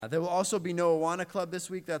There will also be no Awana Club this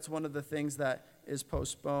week. That's one of the things that is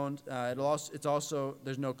postponed. There's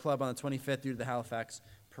no club on the 25th due to the Halifax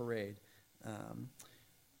parade.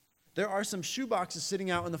 There are some shoe boxes sitting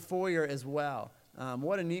out in the foyer as well.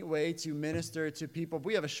 What a neat way to minister to people.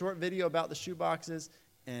 We have a short video about the shoe boxes,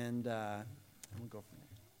 and we'll go from there.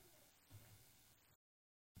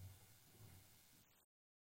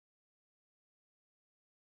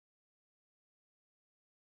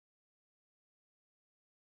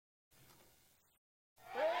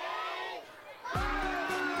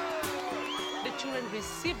 Children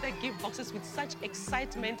receive their gift boxes with such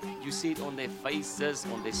excitement. You see it on their faces,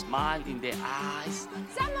 on their smile, in their eyes.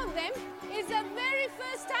 Some of them, it's the very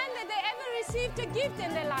first time that they ever received a gift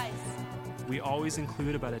in their lives. We always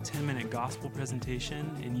include about a 10-minute gospel presentation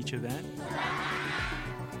in each event.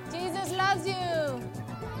 Jesus loves you.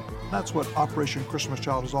 That's what Operation Christmas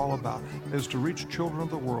Child is all about, is to reach children of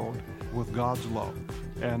the world with God's love.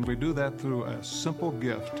 And we do that through a simple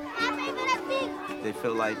gift. They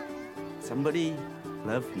feel like somebody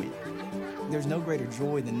loved me. There's no greater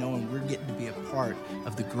joy than knowing we're getting to be a part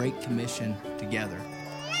of the Great Commission together.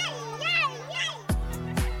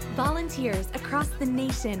 Volunteers across the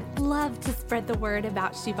nation love to spread the word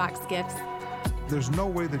about shoebox gifts. There's no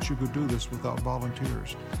way that you could do this without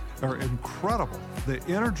volunteers. They're incredible. The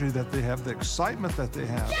energy that they have, the excitement that they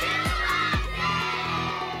have.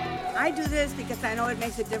 I do this because I know it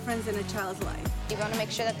makes a difference in a child's life. We want to make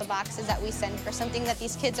sure that the boxes that we send are something that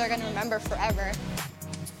these kids are going to remember forever.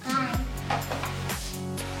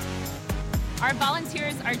 Our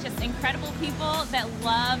volunteers are just incredible people that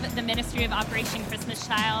love the ministry of Operation Christmas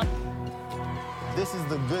Child. This is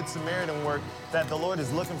the Good Samaritan work that the Lord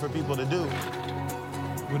is looking for people to do.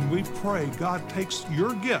 When we pray, God takes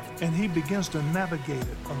your gift and he begins to navigate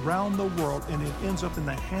it around the world, and it ends up in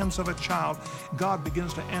the hands of a child. God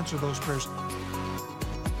begins to answer those prayers.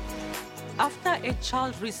 After a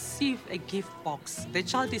child receives a gift box, the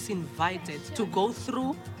child is invited to go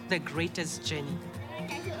through the greatest journey.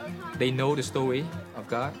 They know the story of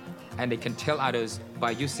God, and they can tell others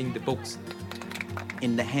by using the books.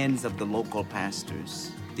 In the hands of the local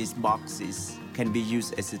pastors, these boxes can be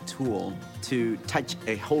used as a tool to touch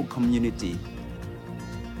a whole community.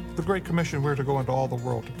 The Great Commission, we're to go into all the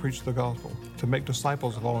world to preach the gospel, to make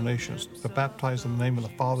disciples of all nations, to baptize in the name of the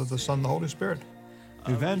Father, the Son, and the Holy Spirit.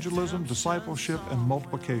 Evangelism, discipleship, and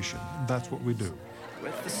multiplication. That's what we do.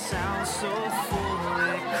 With the sound so full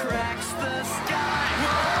it cracks the sky.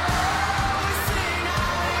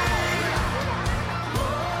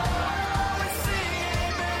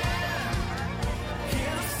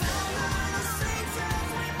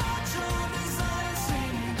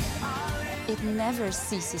 It never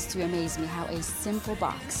ceases to amaze me how a simple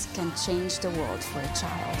box can change the world for a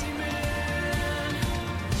child.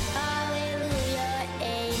 Hallelujah,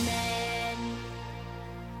 amen.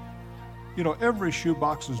 You know, every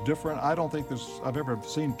shoebox is different. I don't think I've ever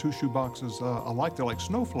seen two shoeboxes alike. They're like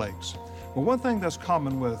snowflakes. But one thing that's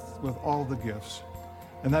common with all the gifts,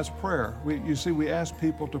 and that's prayer. We ask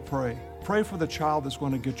people to pray. Pray for the child that's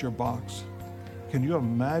going to get your box. Can you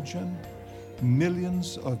imagine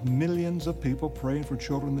millions of people praying for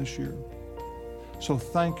children this year? So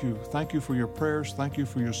thank you for your prayers, thank you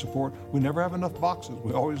for your support. We never have enough boxes,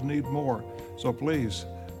 we always need more. So please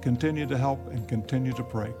continue to help and continue to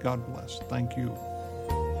pray. God bless. Thank you.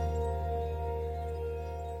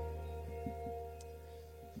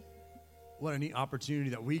 What a neat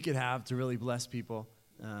opportunity that we could have to really bless people.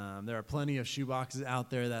 There are plenty of shoe boxes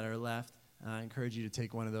out there that are left. I encourage you to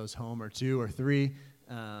take one of those home, or two or three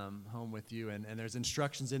home with you. And there's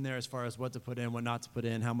instructions in there as far as what to put in, what not to put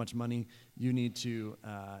in, how much money you need to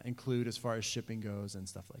include as far as shipping goes and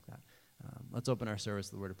stuff like that. Let's open our service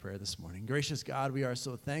with the word of prayer this morning. Gracious God, we are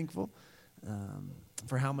so thankful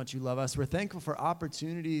for how much you love us. We're thankful for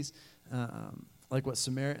opportunities like what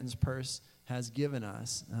Samaritan's Purse has given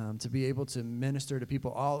us to be able to minister to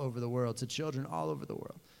people all over the world, to children all over the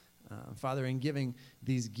world. Father, in giving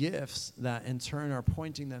these gifts that in turn are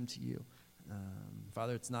pointing them to you.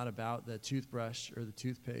 Father, it's not about the toothbrush or the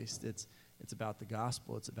toothpaste. It's about the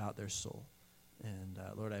gospel. It's about their soul. And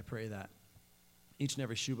Lord, I pray that each and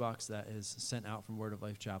every shoebox that is sent out from Word of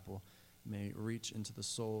Life Chapel may reach into the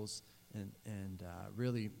souls and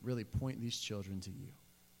really, really point these children to you.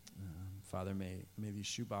 Father, may these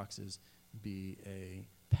shoeboxes be a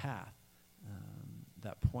path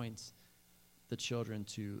that points the children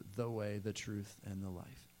to the way, the truth, and the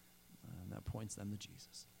life. That points them to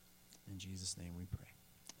Jesus. In Jesus' name we pray.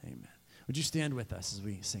 Amen. Would you stand with us as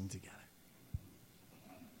we sing together?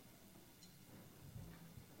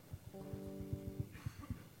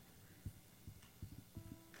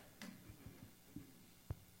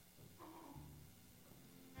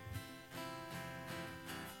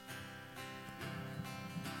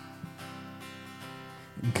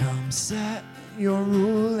 set your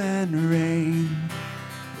rule and reign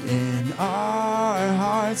in our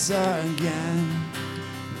hearts again.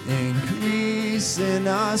 Increase in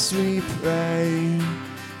us, we pray.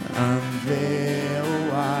 Unveil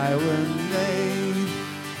why we're made.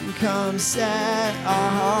 Come set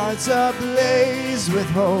our hearts ablaze with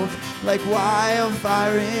hope, like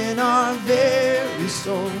wildfire in our very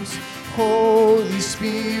souls. Holy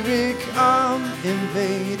Spirit, come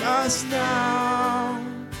invade us now.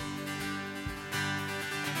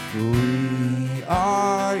 We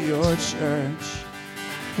are your church.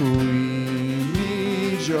 We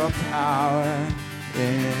need your power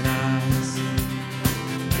in us.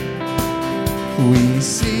 We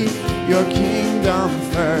seek your kingdom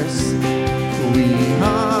first. We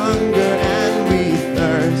hunger and we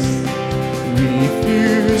thirst.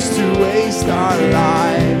 Refuse to waste our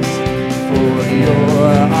lives, for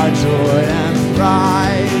you're our joy and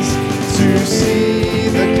prize. To see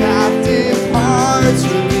the captive hearts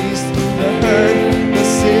released, the hurt, the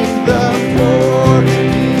sick, the poor in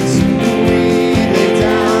peace. We lay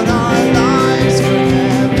down our lives for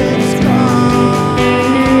heaven's cause.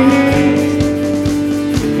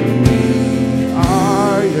 We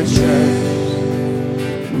are your church.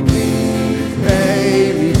 We pray,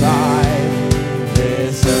 revive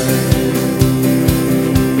this earth.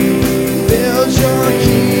 Build your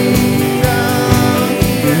kingdom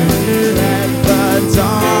here. Let the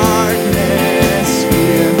darkness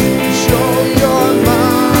fear. Show your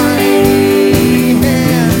mighty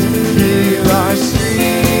hand. Heal our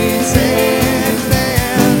streets and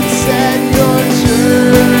land. Set your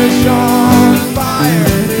church on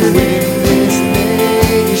fire. Win this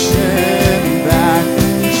nation back.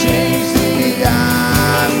 Change the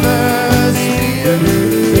atmosphere.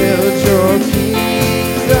 Build your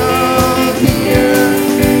kingdom here.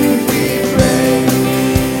 We pray.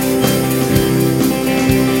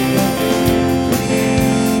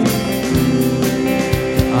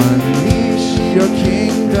 Unleash your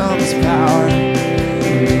kingdom's power,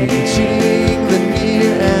 reaching the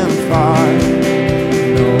near and far.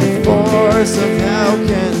 No force of hell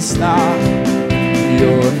can stop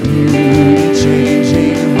your beauty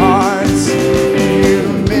changing hearts. You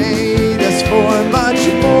made us for much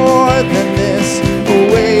more than this.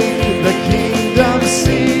 Awake the kingdom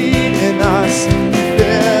seed in us.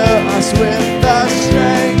 Fill us with the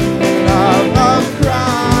strength and love of Christ.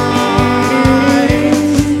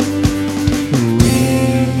 We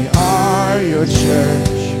are your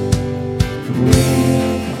church. We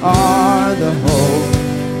are the hope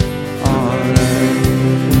on earth.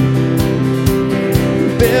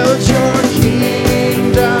 Build your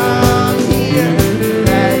kingdom here.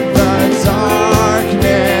 Let the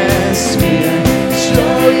darkness fear.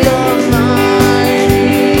 Show your mighty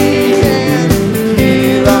hand.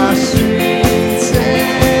 Heal our streets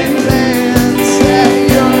and land. Set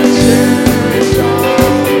your church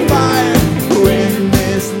on fire. Win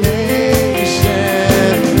this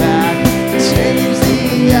nation back. Change the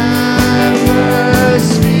atmosphere.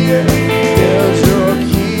 Build your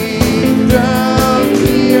kingdom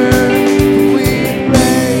here. We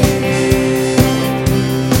pray.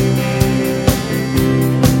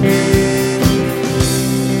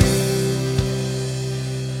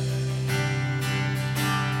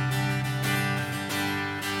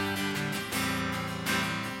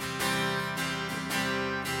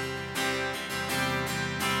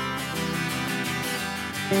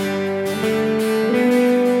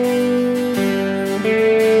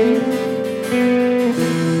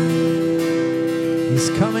 He's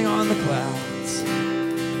coming on the clouds.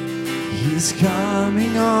 He's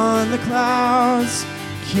coming on the clouds.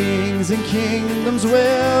 Kings and kingdoms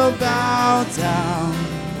will bow down.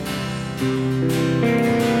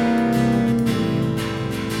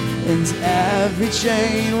 And every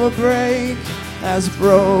chain will break as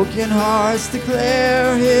broken hearts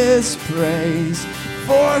declare his praise.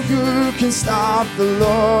 For who can stop the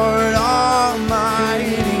Lord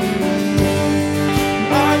Almighty?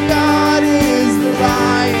 Our God is the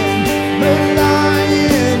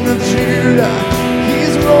Lion of Judah.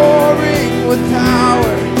 He's roaring with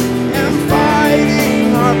power and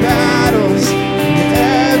fighting our battles.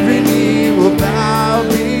 Every knee will bow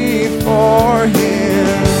before him.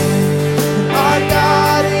 Our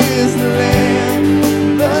God is the Lamb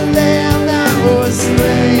that was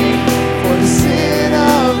slain for the sin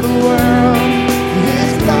of the world.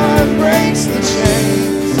 His blood breaks the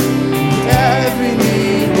chains. Every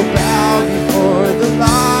knee will bow before the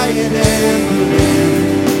Lion and the Lamb.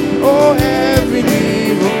 Oh, every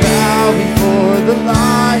knee will bow before the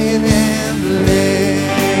Lion.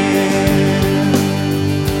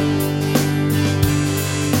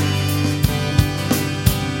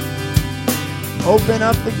 open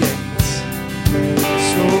up the gates.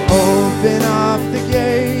 So open up the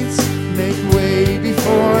gates, make way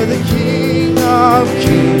before the King of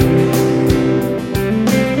Kings.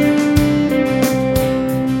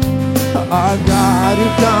 Our God who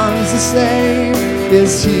comes to save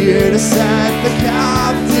is here to set the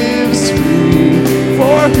captives free.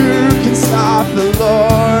 For who can stop the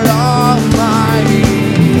Lord Almighty?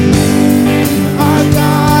 Our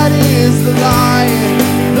God is the Lion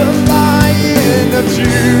of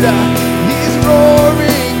Judah. He's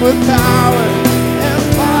roaring with power and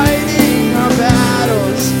fighting our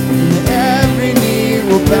battles. And every knee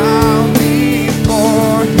will bow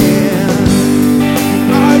before Him.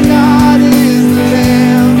 Our God is the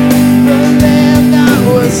Lamb that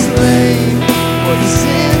was slain for the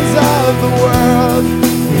sins of the world.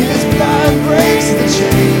 His blood breaks the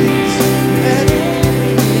chains, and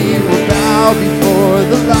every knee will bow before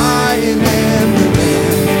the Lion and the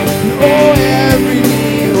Lamb. Oh, every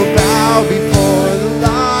knee will bow before the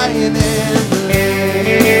Lion and the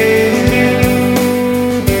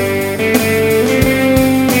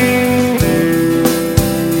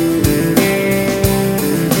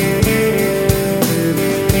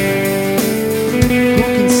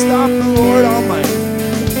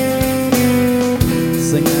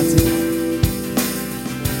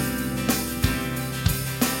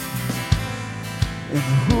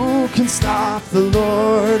the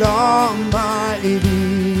Lord Almighty.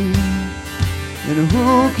 And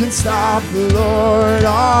who can stop the Lord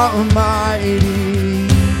Almighty?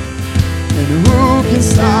 And who can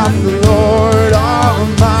stop the Lord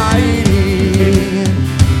Almighty?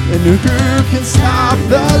 And who can stop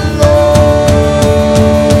the Lord?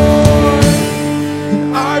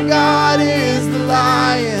 And our God is the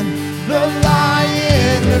Lion of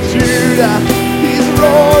Judah. He's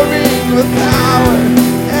roaring with power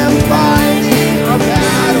and fighting our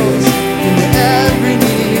battles, and every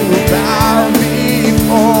knee will bow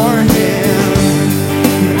before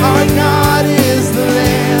Him. Our God is the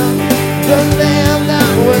Lamb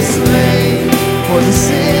that was slain for the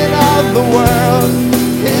sin of the world.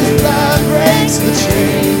 His blood breaks the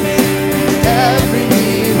chains. Every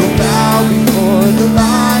knee will bow before the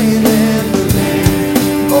Lion and the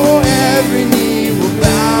Lamb. Oh, every knee will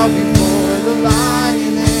bow before the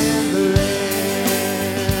Lion and the Lamb.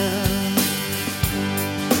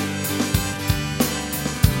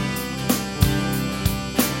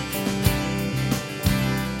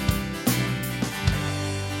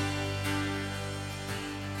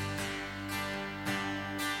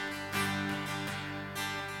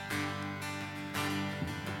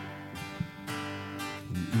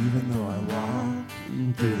 Even though I walk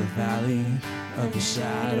through the valley of the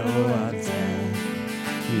shadow of death,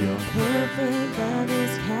 Your perfect love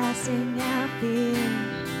is casting out fear.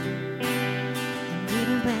 And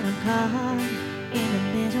even when I'm caught in the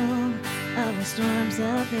middle of the storms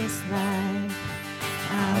of this life,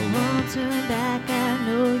 I won't turn back. I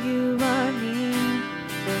know You are near.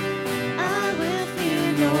 I will fear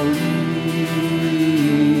no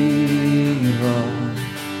evil,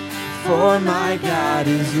 for my God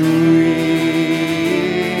is with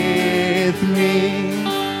me.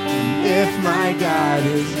 If my God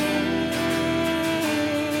is with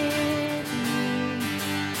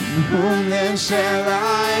me, whom then shall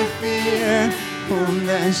I fear? Whom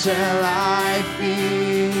then shall I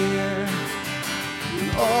fear?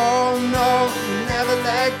 Oh no, never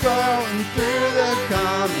let go. And through the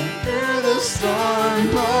calm and through the storm,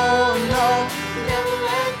 oh no, never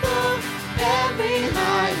let go. Every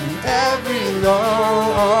high and every low,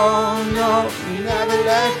 oh no, You never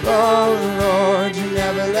let go, Lord, You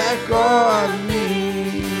never let go of me.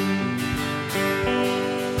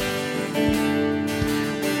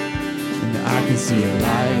 And I can see a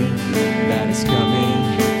light that is coming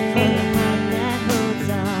for the heart that holds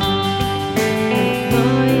on.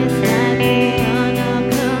 Glorious light beyond all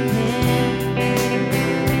compare.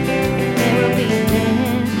 There will be an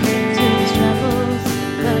end to these troubles,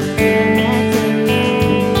 but a friend that's in me.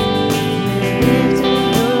 Live to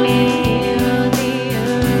know You here on the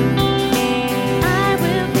earth. I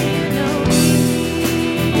will fear no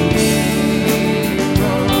evil,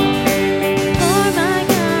 for my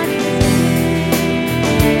God is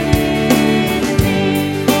with me.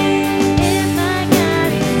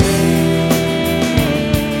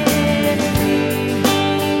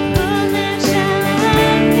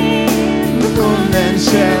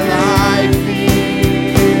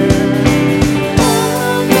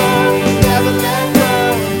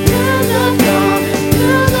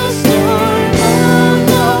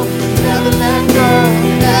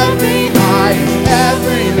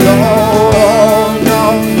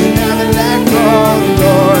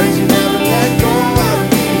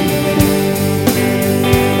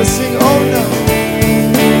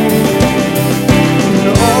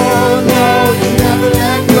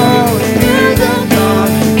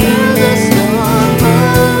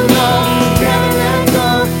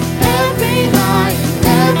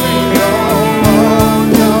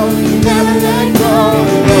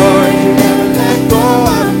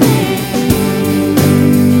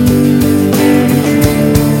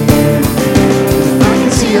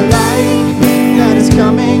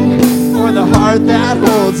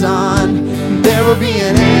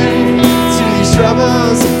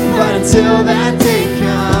 troubles, but until that day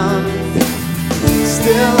comes,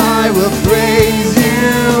 still I will praise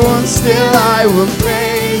you, still I will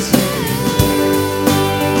praise you.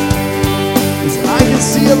 'Cause I can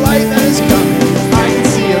see a light that is coming, I can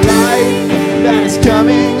see a light that is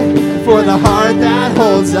coming for the heart that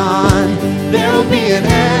holds on. There will be an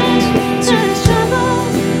end to the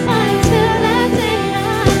troubles until that day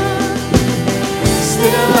comes.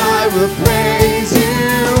 Still I will praise you,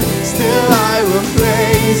 still I will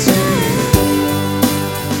praise you.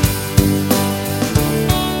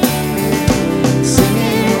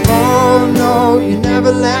 Singing, oh no, you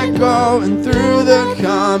never let go, and through the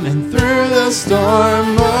calm and through the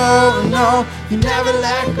storm, oh no, you never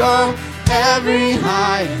let go. Every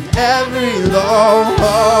high and every low,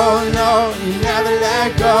 oh no, you never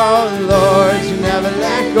let go, Lord, you never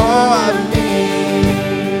let go of me.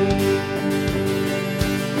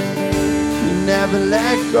 You never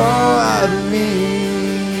let go of me.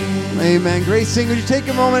 Amen. Great sing. Would you take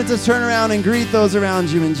a moment to turn around and greet those around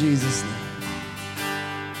you in Jesus' name?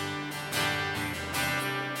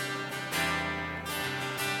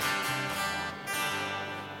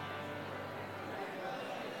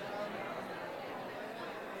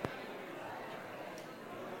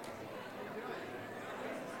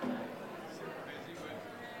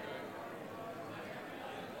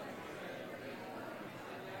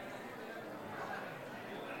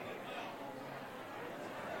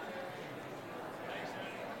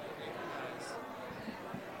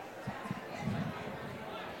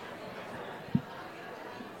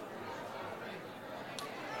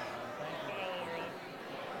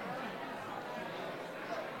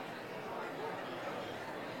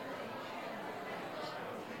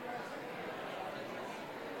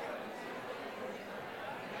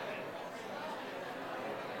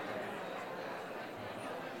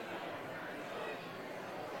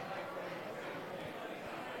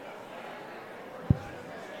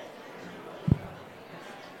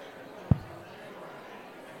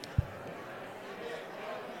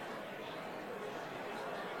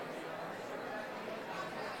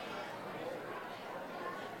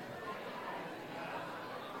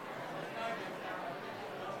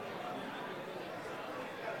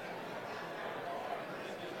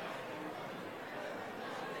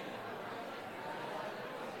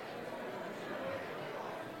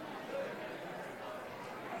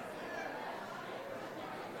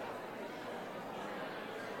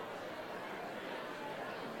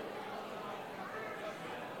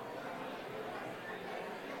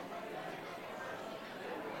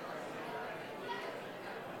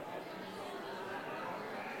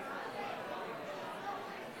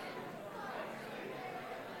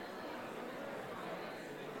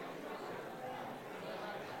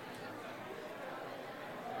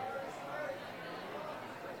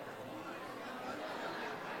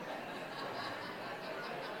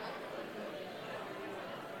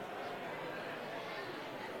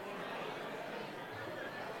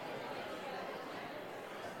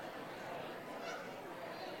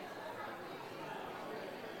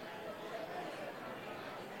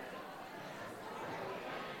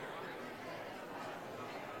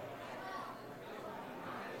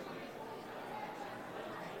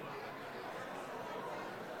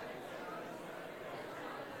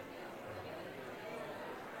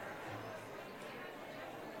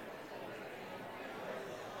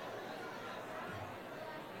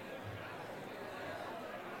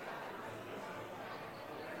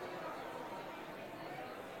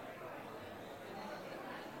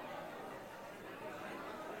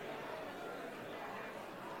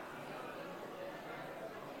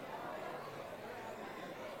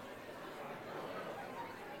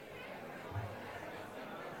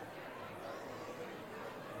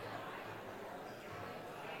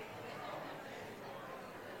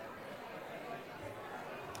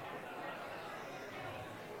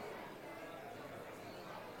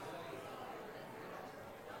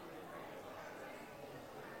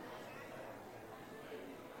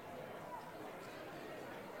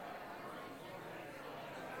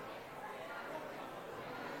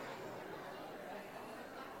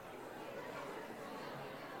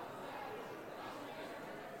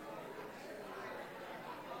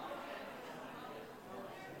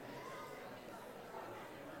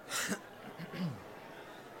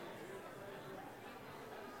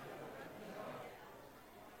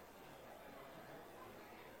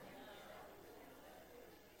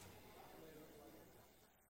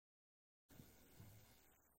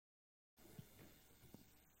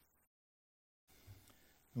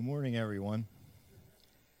 Good morning, everyone.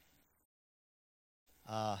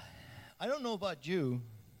 I don't know about you,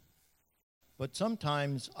 but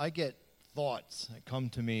sometimes I get thoughts that come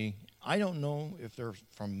to me. I don't know if they're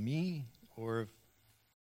from me or if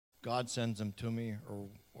God sends them to me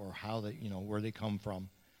or how they, where they come from.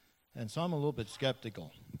 And so I'm a little bit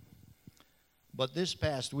skeptical. But this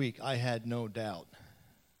past week, I had no doubt.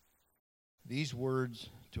 These words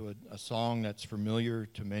to a song that's familiar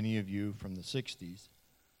to many of you from the 60s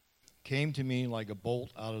came to me like a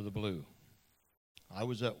bolt out of the blue. I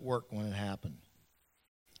was at work when it happened.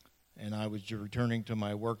 And I was returning to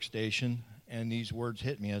my workstation, and these words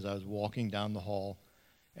hit me as I was walking down the hall.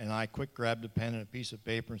 And I quick grabbed a pen and a piece of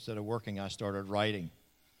paper. Instead of working, I started writing.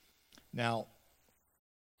 Now,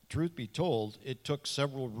 truth be told, it took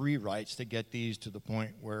several rewrites to get these to the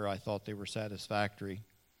point where I thought they were satisfactory.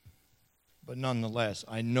 But nonetheless,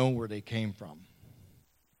 I know where they came from.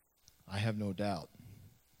 I have no doubt.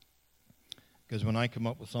 Because when I come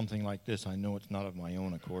up with something like this, I know it's not of my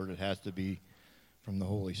own accord. It has to be from the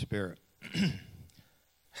Holy Spirit.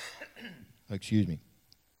 Excuse me.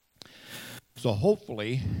 So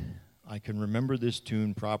hopefully, I can remember this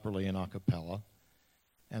tune properly in a cappella.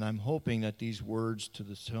 And I'm hoping that these words to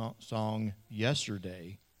the song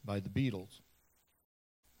Yesterday by the Beatles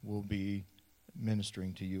will be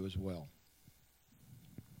ministering to you as well.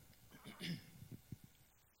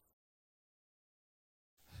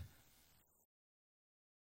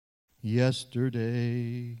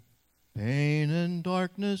 Yesterday, pain and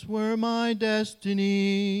darkness were my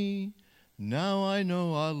destiny. Now I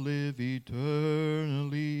know I'll live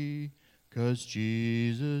eternally, 'cause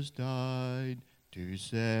Jesus died to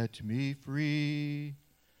set me free.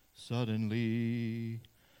 Suddenly,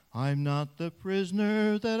 I'm not the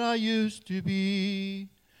prisoner that I used to be.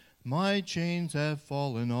 My chains have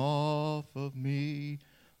fallen off of me.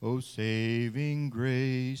 Oh, saving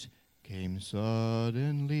grace came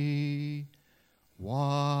suddenly.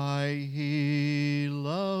 Why he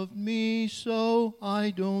loved me so,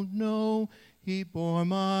 I don't know. He bore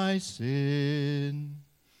my sin.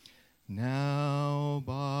 Now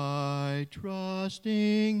by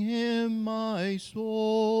trusting him, my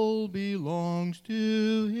soul belongs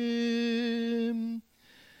to him.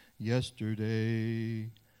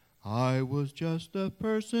 Yesterday, I was just a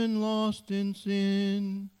person lost in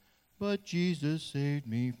sin, but Jesus saved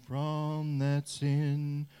me from that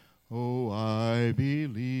sin. Oh, I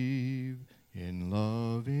believe in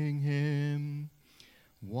loving him.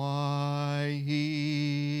 Why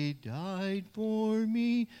he died for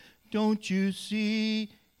me, don't you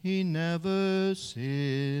see, he never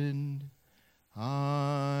sinned.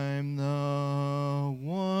 I'm the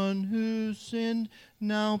one who sinned.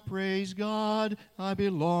 Now praise God, I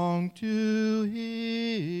belong to him.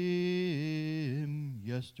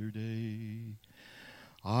 Yesterday,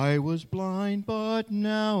 I was blind, but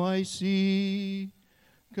now I see,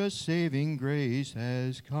 'cause saving grace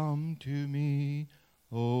has come to me.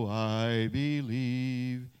 Oh, I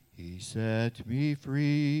believe he set me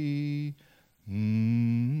free.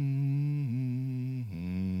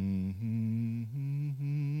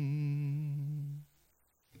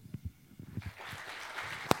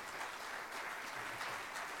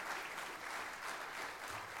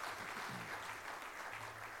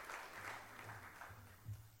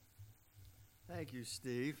 Thank you,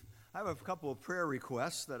 Steve. I have a couple of prayer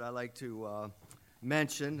requests that I'd like to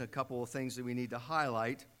mention, a couple of things that we need to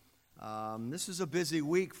highlight. This is a busy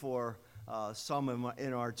week for some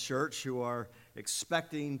in our church who are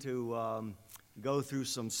expecting to go through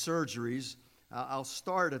some surgeries. I'll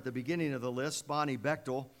start at the beginning of the list. Bonnie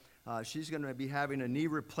Bechtel, she's going to be having a knee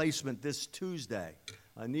replacement this Tuesday.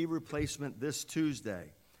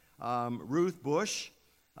 Ruth Bush,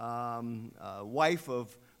 wife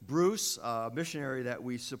of Bruce, a missionary that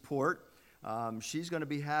we support, she's going to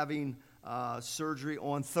be having surgery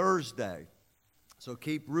on Thursday. So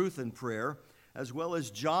keep Ruth in prayer, as well as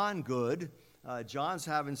John Good. John's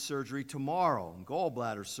having surgery tomorrow,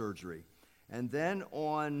 gallbladder surgery. And then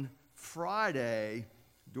on Friday,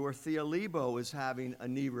 Dorothea Lebo is having a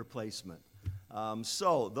knee replacement.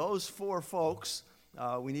 So those four folks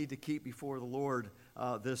we need to keep before the Lord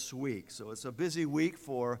this week. So it's a busy week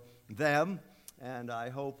for them, and I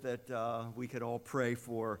hope that we could all pray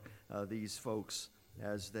for these folks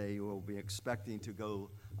as they will be expecting to go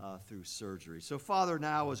through surgery. So, Father,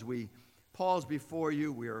 now as we pause before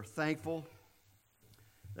you, we are thankful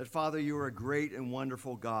that, Father, you are a great and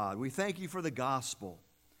wonderful God. We thank you for the gospel.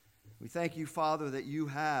 We thank you, Father, that you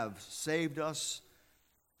have saved us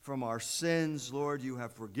from our sins. Lord, you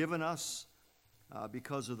have forgiven us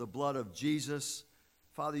because of the blood of Jesus.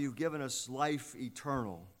 Father, you've given us life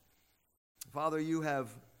eternal. Father, you have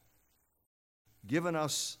given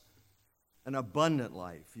us an abundant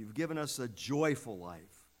life. You've given us a joyful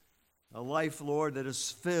life. A life, Lord, that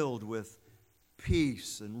is filled with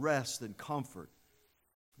peace and rest and comfort.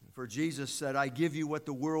 For Jesus said, I give you what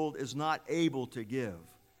the world is not able to give.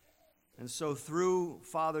 And so through,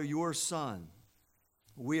 Father, your Son,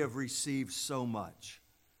 we have received so much.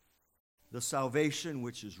 The salvation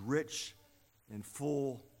which is rich and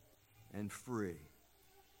full and free.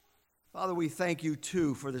 Father, we thank you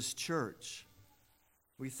too for this church.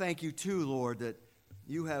 We thank you too, Lord, that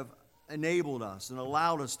you have enabled us and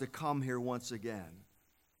allowed us to come here once again.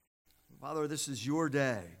 Father, this is your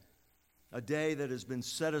day, a day that has been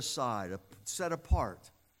set aside, set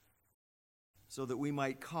apart, so that we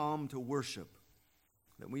might come to worship,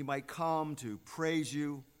 that we might come to praise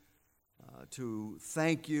you, to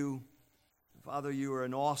thank you. Father, you are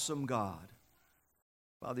an awesome God.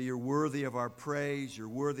 Father, you're worthy of our praise, you're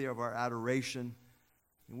worthy of our adoration,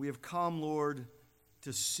 and we have come, Lord,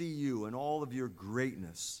 to see you in all of your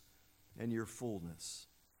greatness and your fullness.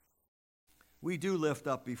 We do lift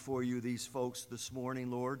up before you these folks this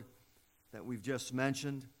morning, Lord, that we've just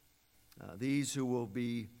mentioned, these who will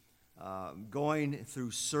be going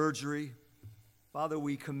through surgery. Father,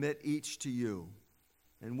 we commit each to you,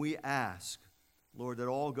 and we ask, Lord, that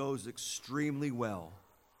all goes extremely well,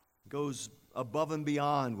 goes above and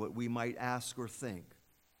beyond what we might ask or think.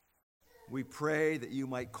 We pray that you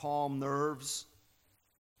might calm nerves,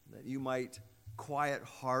 that you might quiet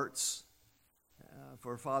hearts.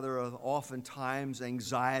 For Father, oftentimes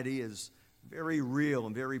anxiety is very real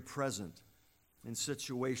and very present in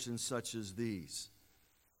situations such as these.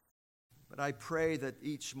 But I pray that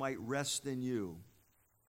each might rest in you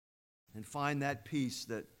and find that peace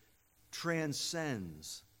that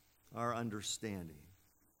transcends our understanding.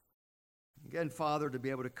 Again, Father, to be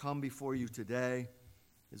able to come before you today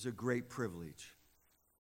is a great privilege.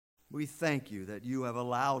 We thank you that you have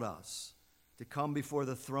allowed us to come before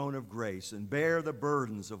the throne of grace and bear the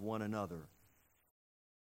burdens of one another.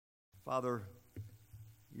 Father,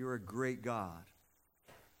 you're a great God.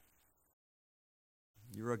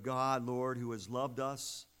 You're a God, Lord, who has loved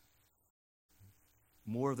us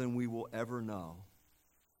more than we will ever know.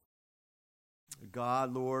 A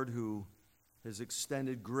God, Lord, who has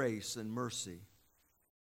extended grace and mercy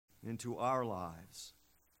into our lives.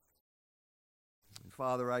 And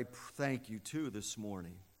Father, I thank you too this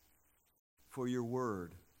morning for your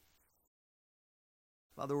word.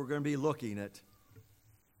 Father, we're going to be looking at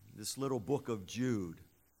this little book of Jude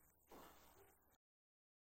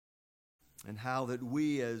and how that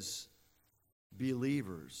we as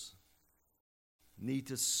believers need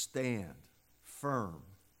to stand firm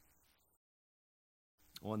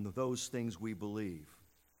on those things we believe.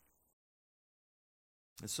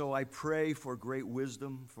 And so I pray for great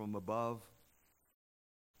wisdom from above,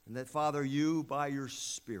 and that, Father, you, by your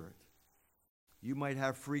Spirit, you might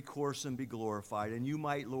have free course and be glorified, and you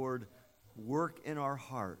might, Lord, work in our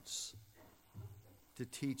hearts to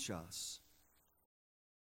teach us,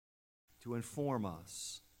 to inform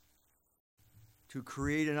us, to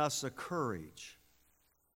create in us a courage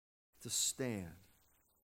to stand.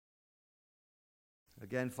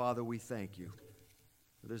 Again, Father, we thank you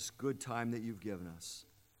for this good time that you've given us.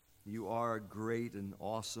 You are a great and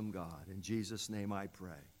awesome God. In Jesus' name I pray.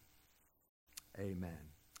 Amen.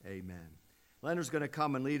 Amen. Leonard's going to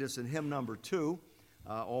come and lead us in hymn number 2,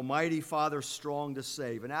 Almighty Father, Strong to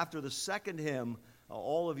Save. And after the second hymn,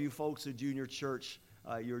 all of you folks at Junior Church,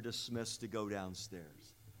 you're dismissed to go downstairs.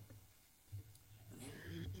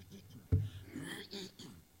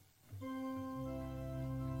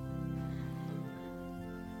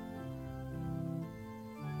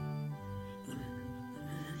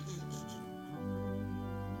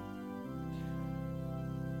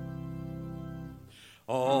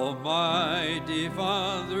 Almighty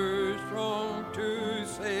Father, strong to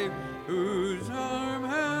save, whose arm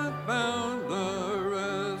hath bound the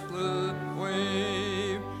restless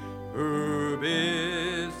wave, who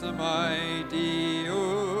bids the mighty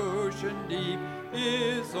ocean deep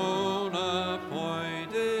its own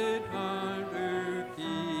appointed time to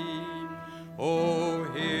keep. Oh,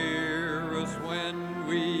 hear us when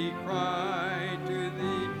we cry to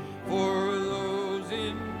thee, for those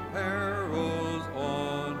in perils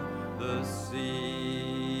on the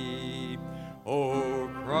sea. Oh,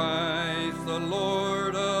 cry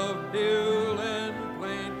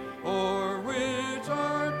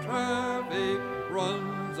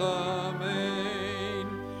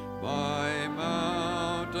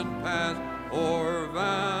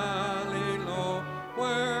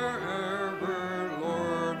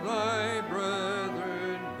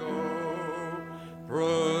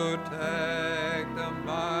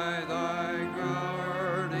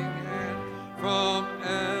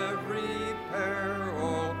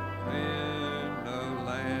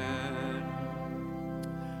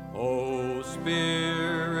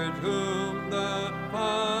Spirit whom the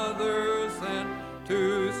Father sent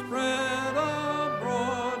to spread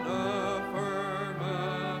abroad the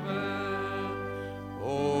firmament.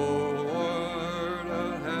 O Lord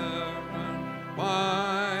of heaven,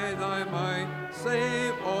 by thy might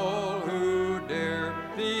save all who dare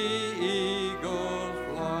the eagle's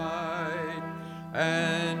flight,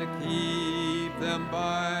 and keep them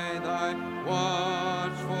by thy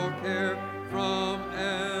watchful care from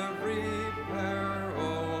every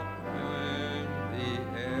peril in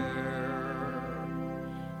the air.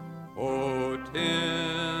 O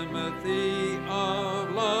Timothy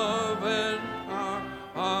of love and power,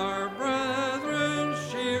 our brethren's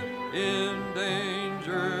shield in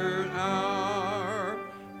danger's hour,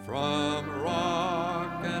 from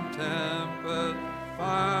rock and tempest,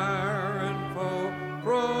 fire and foe,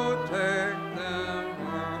 protect them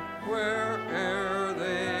where'er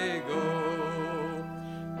they go.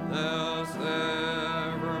 Thus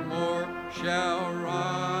evermore shall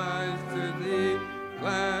rise to thee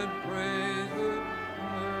glad praise of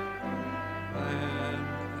land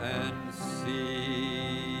and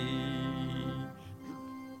sea.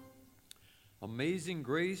 Amazing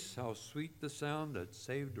grace, how sweet the sound that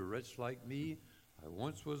saved a wretch like me. I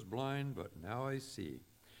once was blind, but now I see.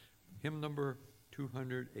 Hymn number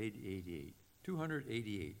 288.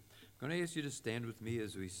 288. I'm going to ask you to stand with me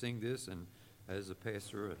as we sing this, and as the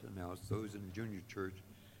pastor announced, those in the junior church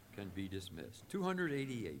can be dismissed.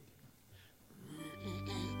 288.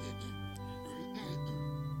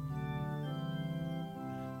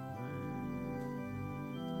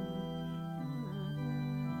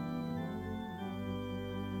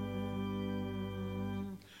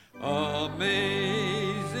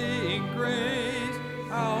 Amazing grace,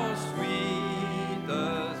 how sweet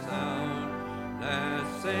the sound that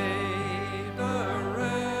saved a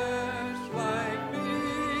wretch like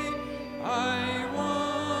me. I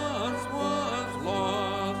once was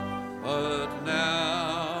lost, but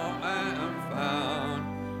now am found.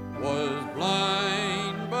 Was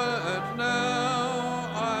blind, but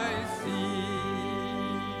now I see.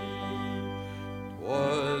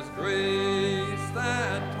 'Twas grace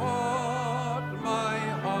that taught my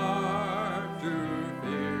heart to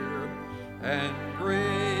fear, and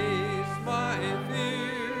grace my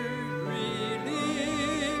fears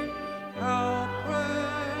relieved. How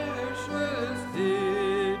precious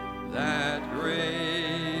did that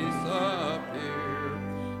grace appear,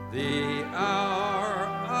 the hour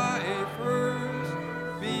I first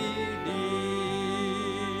believed.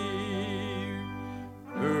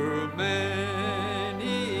 Through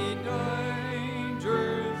many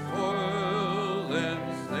dangers, toils,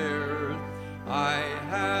 and snares, I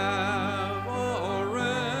have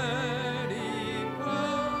already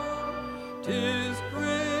come. 'Tis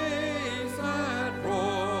grace that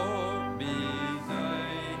brought me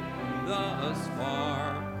nigh thus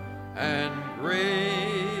far, and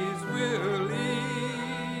grace will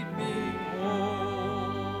lead me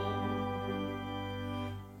home.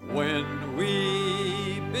 When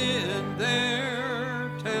we've been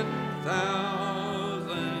there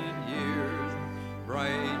 10,000 years,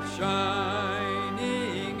 bright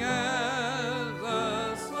shining as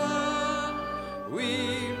the sun,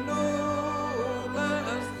 we've no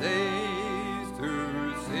less days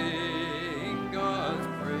to sing God's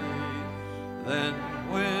praise than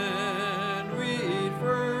when we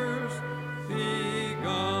first begun.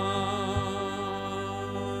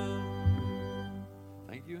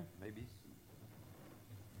 Thank you. Maybe.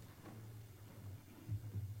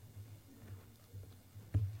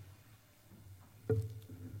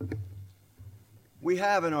 We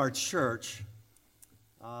have in our church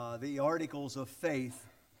the Articles of Faith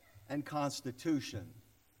and Constitution.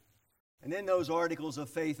 And in those Articles of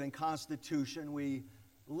Faith and Constitution, we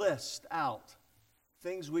list out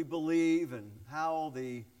things we believe and how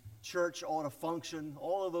the church ought to function.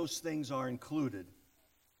 All of those things are included.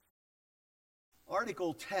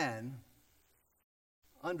 Article 10,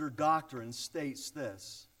 under doctrine, states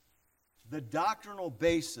this: the doctrinal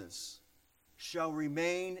basis shall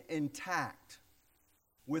remain intact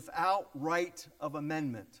without right of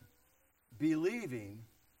amendment, believing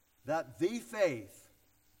that the faith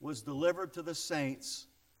was delivered to the saints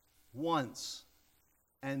once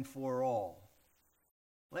and for all.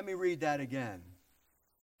 Let me read that again.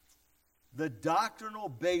 The doctrinal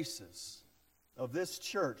basis of this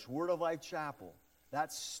church, Word of Life Chapel,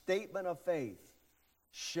 that statement of faith,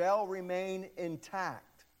 shall remain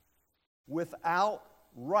intact without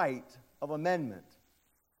right of amendment,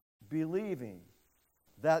 believing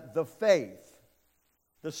that the faith,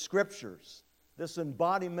 the Scriptures, this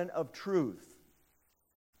embodiment of truth,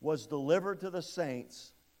 was delivered to the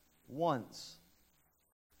saints once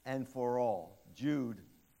and for all. Jude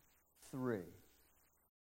 3.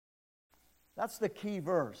 That's the key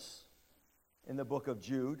verse in the book of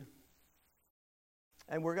Jude.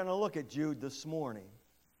 And we're going to look at Jude this morning.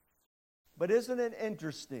 But isn't it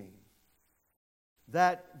interesting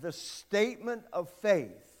that the statement of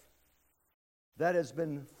faith that has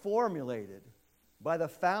been formulated by the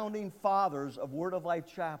founding fathers of Word of Life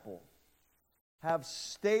Chapel have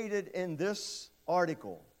stated in this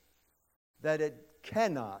article that it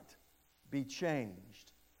cannot be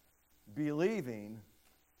changed, believing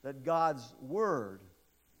that God's Word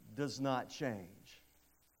does not change.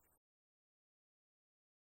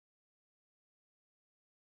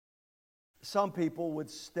 Some people would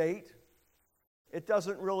state it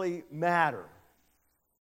doesn't really matter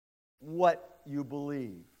what you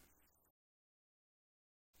believe.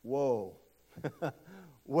 Whoa.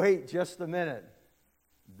 Wait just a minute.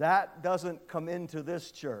 That doesn't come into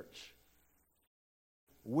this church.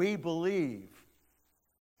 We believe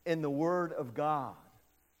in the Word of God.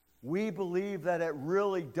 We believe that it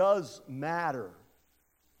really does matter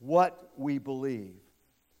what we believe.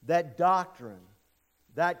 That doctrine,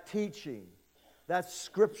 that teaching, that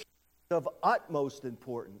scripture is of utmost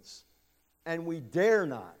importance. And we dare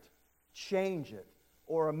not change it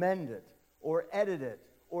or amend it or edit it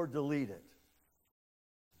or delete it.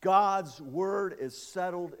 God's Word is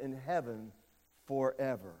settled in heaven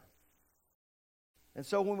forever. And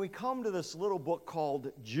so when we come to this little book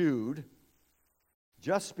called Jude,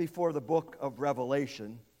 just before the book of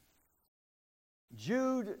Revelation,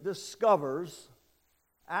 Jude discovers,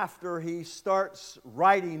 after he starts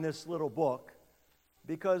writing this little book,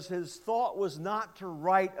 because his thought was not to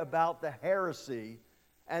write about the heresy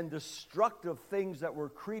and destructive things that were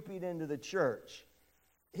creeping into the church.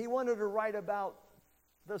 He wanted to write about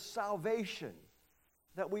the salvation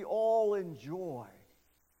that we all enjoy.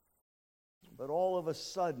 But all of a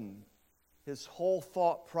sudden, his whole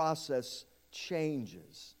thought process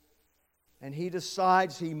changes. And he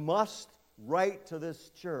decides he must write to this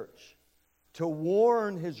church to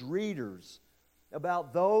warn his readers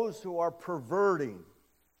about those who are perverting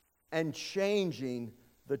and changing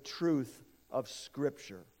the truth of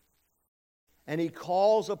Scripture. And he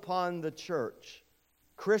calls upon the church,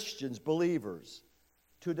 Christians, believers,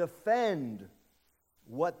 to defend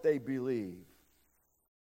what they believe.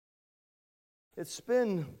 It's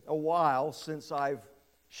been a while since I've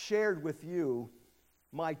shared with you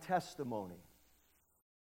my testimony.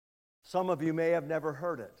 Some of you may have never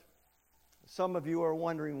heard it. Some of you are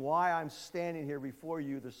wondering why I'm standing here before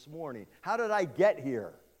you this morning. How did I get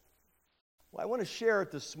here? Well, I want to share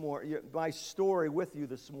it this morning, my story with you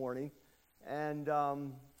this morning, and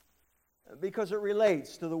because it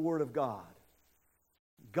relates to the Word of God.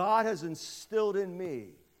 God has instilled in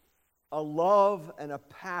me a love and a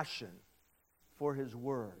passion for His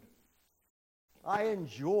Word. I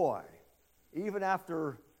enjoy, even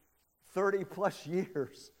after 30 plus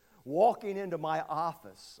years, walking into my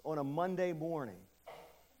office on a Monday morning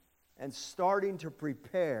and starting to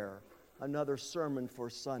prepare another sermon for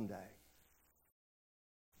Sunday.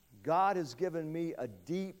 God has given me a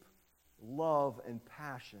deep love and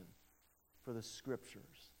passion for the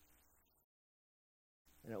Scriptures.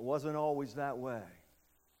 And it wasn't always that way.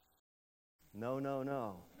 No, no,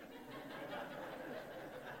 no.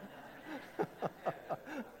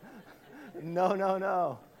 No, no,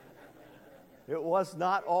 no. It was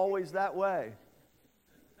not always that way.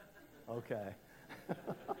 Okay.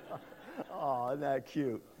 Oh, isn't that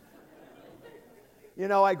cute? You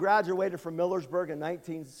know, I graduated from Millersburg in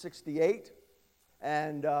 1968,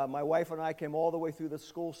 and my wife and I came all the way through the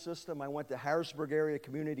school system. I went to Harrisburg Area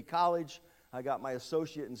Community College. I got my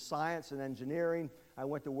associate in science and engineering. I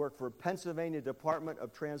went to work for Pennsylvania Department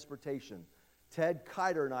of Transportation. Ted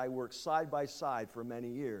Kiter and I worked side by side for many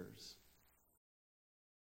years.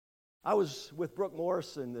 I was with Brooke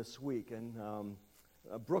Morrison this week, and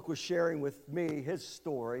Brooke was sharing with me his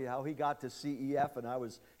story, how he got to CEF, and I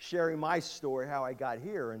was sharing my story, how I got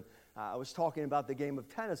here. And I was talking about the game of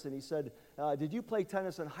tennis, and he said, did you play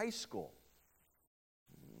tennis in high school?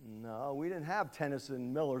 No, we didn't have tennis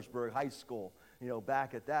in Millersburg High School,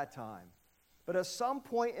 back at that time. But at some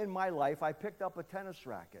point in my life, I picked up a tennis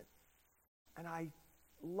racket, and I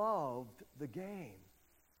loved the game.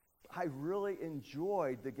 I really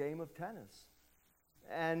enjoyed the game of tennis.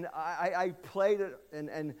 And I played it,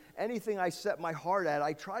 and anything I set my heart at,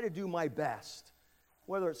 I try to do my best,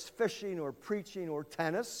 whether it's fishing or preaching or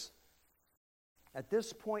tennis. At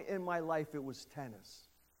this point in my life, it was tennis.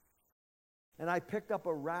 And I picked up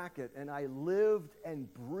a racket, and I lived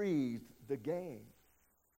and breathed the game,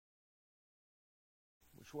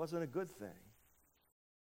 which wasn't a good thing.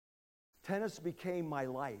 Tennis became my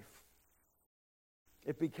life.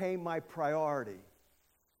 It became my priority.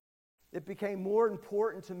 It became more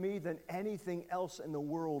important to me than anything else in the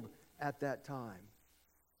world at that time.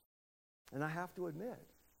 And I have to admit,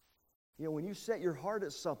 when you set your heart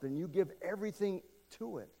at something, you give everything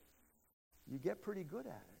to it, you get pretty good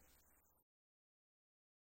at it.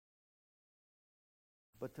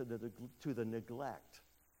 But to the neglect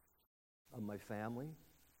of my family,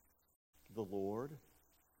 the Lord,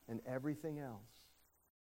 and everything else,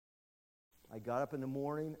 I got up in the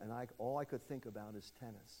morning and all I could think about is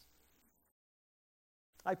tennis.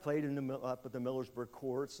 I played up at the Millersburg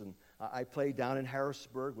courts, and I played down in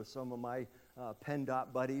Harrisburg with some of my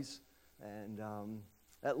PennDOT buddies. And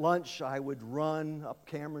at lunch, I would run up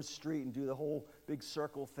Cameron Street and do the whole big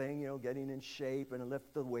circle thing, getting in shape and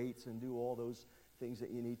lift the weights and do all those things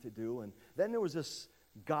that you need to do. And then there was this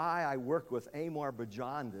guy I worked with, Amar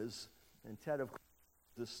Bajandas, and Ted, of course,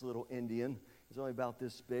 this little Indian. He's only about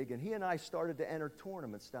this big. And he and I started to enter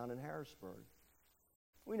tournaments down in Harrisburg.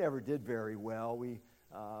 We never did very well.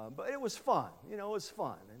 But it was fun. It was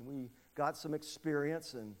fun. And we got some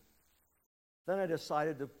experience. And then I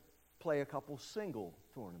decided to play a couple single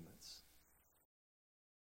tournaments.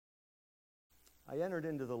 I entered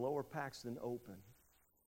into the Lower Paxton Open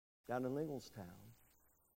down in Linglestown.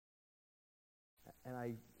 And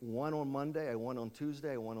I won on Monday, I won on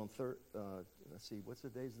Tuesday, I won on what's the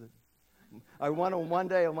days that? I won on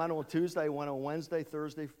Monday, I won on Tuesday, I won on Wednesday,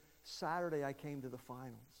 Thursday, Saturday I came to the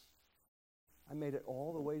finals. I made it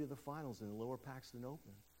all the way to the finals in the Lower Paxton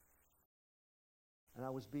Open. And I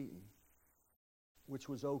was beaten, which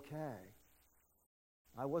was okay.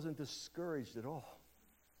 I wasn't discouraged at all.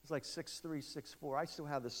 It was like 6'3", 6'4". I still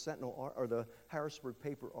have the Sentinel or the Harrisburg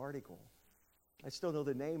paper article. I still know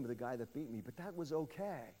the name of the guy that beat me, but that was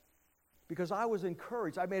okay. Because I was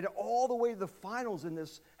encouraged. I made it all the way to the finals in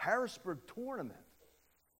this Harrisburg tournament.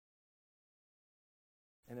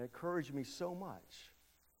 And it encouraged me so much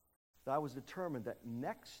that I was determined that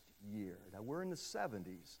next year, now we're in the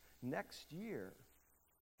 70s, next year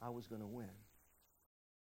I was going to win.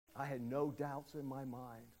 I had no doubts in my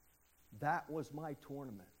mind. That was my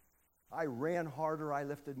tournament. I ran harder, I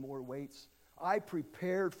lifted more weights. I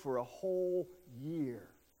prepared for a whole year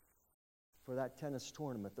for that tennis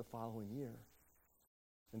tournament the following year.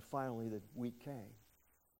 And finally the week came.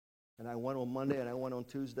 And I won on Monday and I won on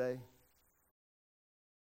Tuesday.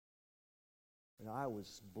 And I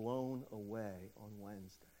was blown away on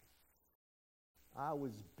Wednesday. I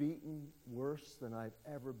was beaten worse than I've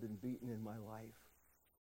ever been beaten in my life.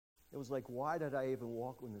 It was like, why did I even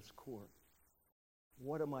walk on this court?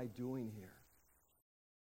 What am I doing here?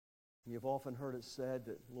 And you've often heard it said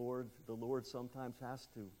that the Lord sometimes has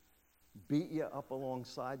to beat you up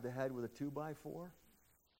alongside the head with a 2x4.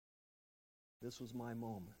 This was my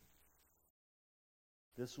moment.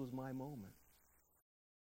 This was my moment.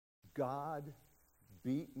 God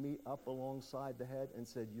beat me up alongside the head and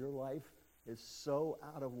said, your life is so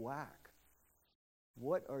out of whack.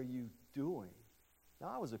 What are you doing?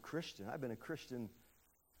 Now, I was a Christian. I've been a Christian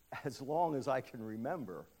as long as I can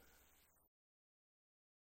remember.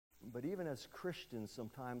 But even as Christians,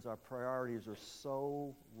 sometimes our priorities are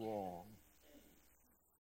so wrong.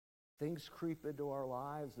 Things creep into our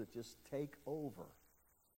lives that just take over.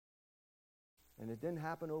 And it didn't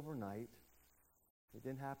happen overnight. It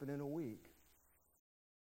didn't happen in a week.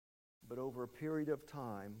 But over a period of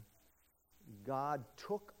time, God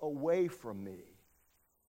took away from me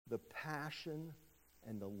the passion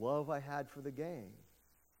and the love I had for the game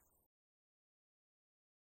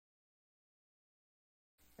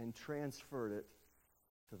and transferred it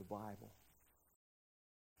to the Bible.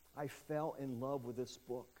 I fell in love with this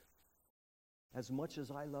book as much as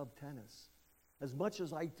I love tennis, as much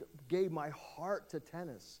as I gave my heart to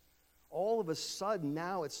tennis. All of a sudden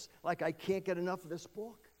now it's like I can't get enough of this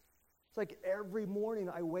book. It's like every morning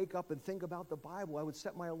I wake up and think about the Bible. I would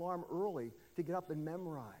set my alarm early to get up and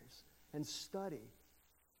memorize and study.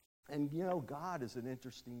 And you know, God is an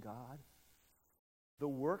interesting God. The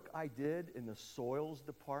work I did in the soils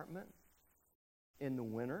department in the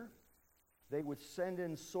winter, they would send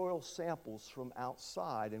in soil samples from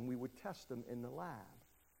outside and we would test them in the lab.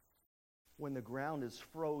 When the ground is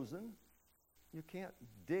frozen, you can't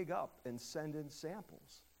dig up and send in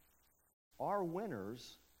samples. Our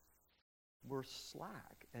winters were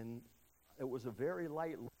slack and it was a very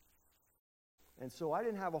light. And so I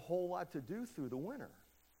didn't have a whole lot to do through the winter.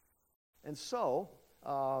 And so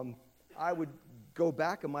I would go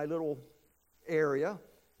back in my little area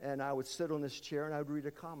and I would sit on this chair and I would read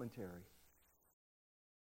a commentary.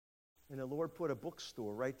 And the Lord put a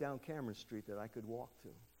bookstore right down Cameron Street that I could walk to.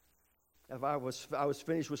 If I was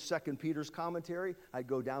finished with 2 Peter's commentary, I'd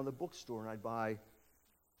go down to the bookstore and I'd buy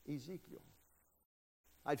Ezekiel.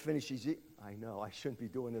 I'd finish Ezekiel. I know, I shouldn't be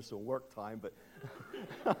doing this in work time, but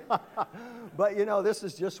but you know, this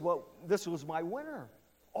was my winter.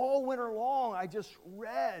 All winter long, I just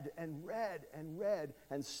read and read and read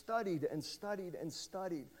and studied and studied and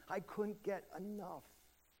studied. I couldn't get enough.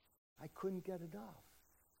 I couldn't get enough.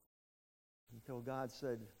 Until God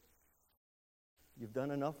said, you've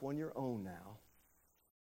done enough on your own now.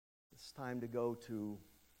 It's time to go to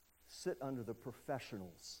sit under the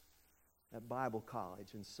professionals at Bible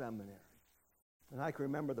college and seminary. And I can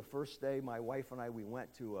remember the first day my wife and I, we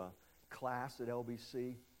went to a class at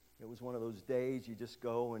LBC. It was one of those days you just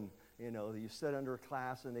go and, you know, you sit under a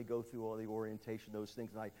class and they go through all the orientation, those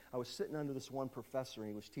things. And I was sitting under this one professor and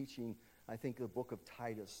he was teaching, I think, the book of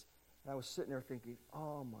Titus. And I was sitting there thinking,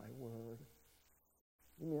 oh my word.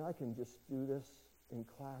 You mean I can just do this in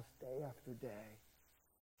class day after day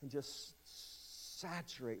and just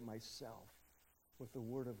saturate myself with the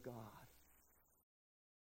Word of God?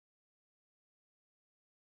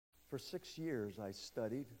 For 6 years I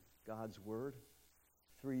studied God's Word.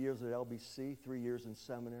 3 years at LBC, 3 years in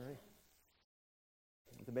seminary.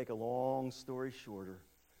 To make a long story shorter,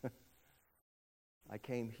 I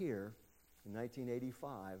came here in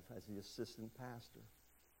 1985 as the assistant pastor.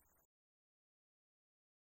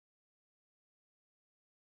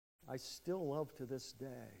 I still love to this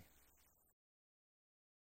day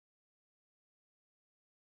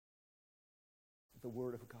the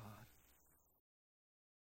Word of God.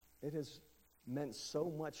 It has meant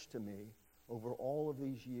so much to me over all of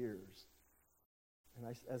these years.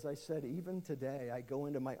 And as I said, even today, I go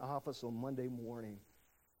into my office on Monday morning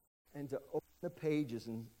and to open the pages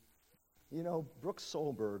and, you know, Brooks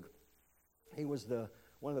Solberg, he was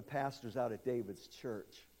one of the pastors out at David's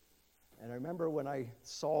church. And I remember when I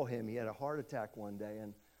saw him, he had a heart attack one day,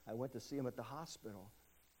 and I went to see him at the hospital.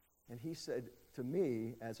 And he said to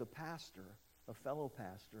me, as a pastor, a fellow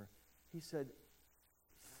pastor, he said,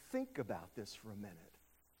 think about this for a minute.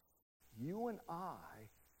 You and I,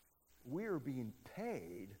 we're being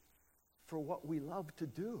paid for what we love to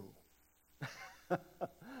do.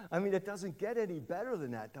 I mean, it doesn't get any better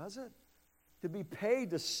than that, does it? To be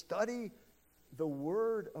paid to study the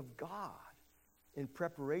Word of God in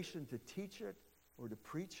preparation to teach it or to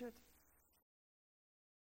preach it.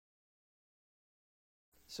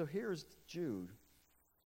 So here's Jude.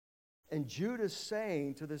 And Jude is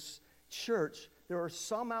saying to this church, there are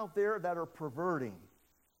some out there that are perverting.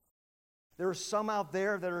 There are some out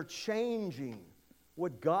there that are changing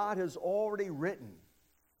what God has already written.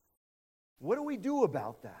 What do we do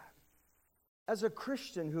about that? As a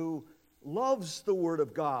Christian who loves the Word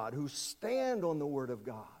of God, who stand on the Word of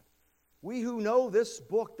God, we who know this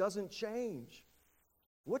book doesn't change.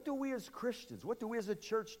 What do we as Christians, what do we as a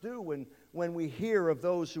church do when we hear of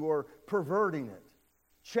those who are perverting it,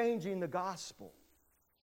 changing the gospel?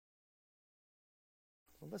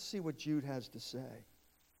 Well, let's see what Jude has to say.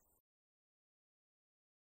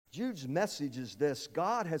 Jude's message is this: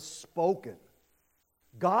 God has spoken.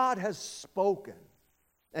 God has spoken,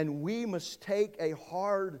 and we must take a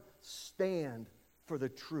hard stand for the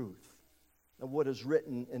truth of what is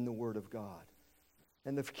written in the Word of God.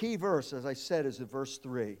 And the key verse, as I said, is verse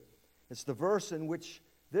 3. It's the verse in which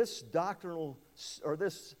this doctrinal, or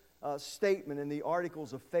this statement in the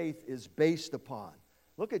Articles of Faith is based upon.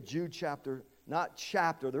 Look at Jude chapter, not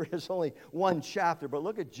chapter, there is only one chapter, but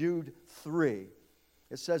look at Jude 3.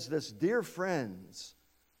 It says this: Dear friends,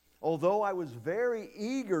 although I was very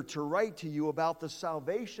eager to write to you about the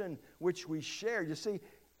salvation which we share. You see,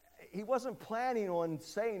 he wasn't planning on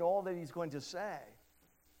saying all that he's going to say.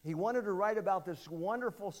 He wanted to write about this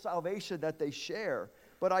wonderful salvation that they share.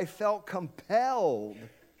 But I felt compelled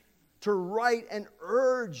to write and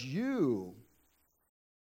urge you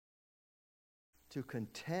to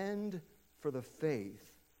contend for the faith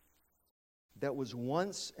that was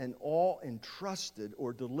once and all entrusted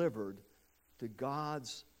or delivered to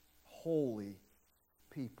God's holy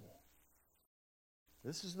people.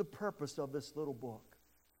 This is the purpose of this little book.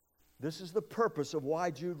 This is the purpose of why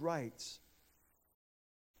Jude writes.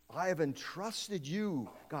 I have entrusted you,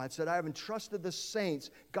 God said, I have entrusted the saints,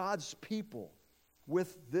 God's people,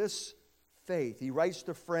 with this faith. He writes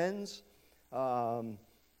to friends.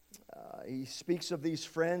 He speaks of these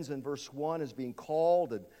friends in verse 1 as being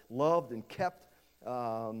called and loved and kept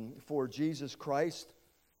for Jesus Christ.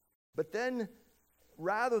 But then,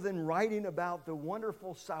 rather than writing about the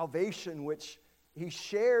wonderful salvation which he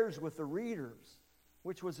shares with the readers,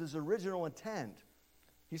 which was his original intent,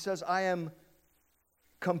 he says, I am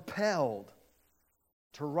compelled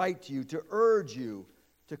to write to you, to urge you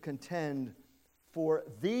to contend for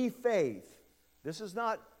the faith. This is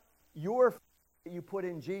not your faith that you put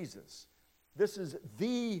in Jesus. This is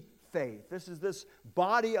the faith. This is this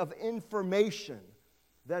body of information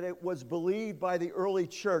that it was believed by the early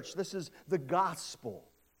church. This is the gospel.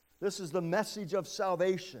 This is the message of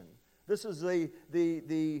salvation. This is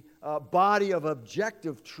the body of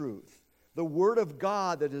objective truth. The Word of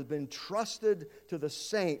God that has been trusted to the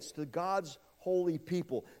saints, to God's holy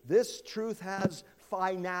people. This truth has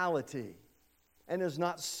finality and is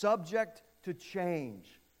not subject to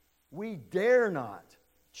change. We dare not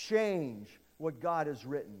change what God has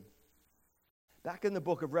written. Back in the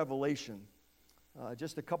book of Revelation,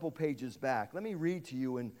 just a couple pages back, let me read to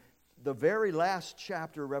you in the very last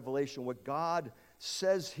chapter of Revelation what God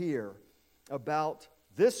says here about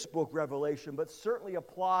this book, Revelation, but certainly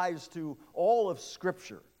applies to all of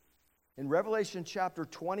Scripture. In Revelation chapter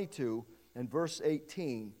 22 and verse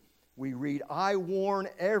 18, we read, I warn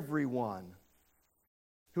everyone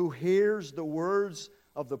who hears the words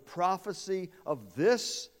of the prophecy of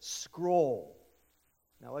this scroll.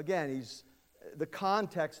 Now again, the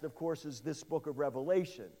context, of course, is this book of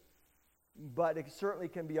Revelation, but it certainly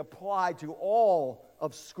can be applied to all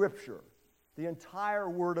of Scripture, the entire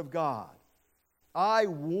Word of God. I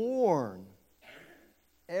warn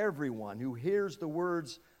everyone who hears the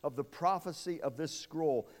words of the prophecy of this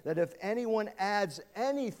scroll that if anyone adds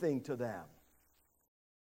anything to them,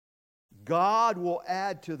 God will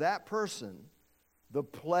add to that person the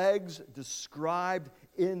plagues described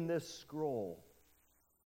in this scroll.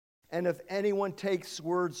 And if anyone takes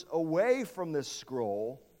words away from this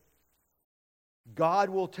scroll, God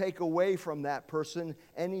will take away from that person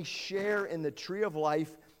any share in the tree of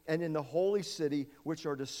life and in the holy city which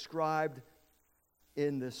are described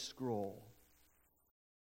in this scroll.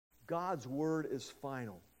 God's word is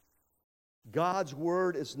final. God's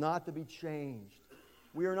word is not to be changed.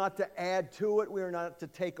 We are not to add to it. We are not to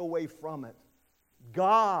take away from it.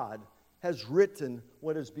 God has written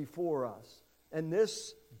what is before us. And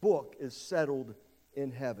this book is settled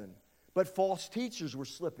in heaven. But false teachers were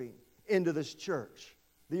slipping into this church,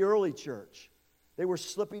 the early church. They were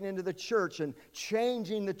slipping into the church and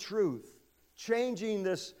changing the truth, changing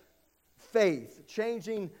this faith,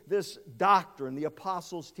 changing this doctrine, the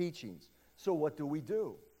apostles' teachings. So what do we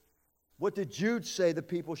do? What did Jude say the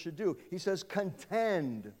people should do? He says,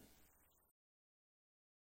 contend.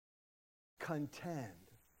 Contend,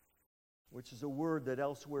 which is a word that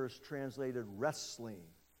elsewhere is translated wrestling.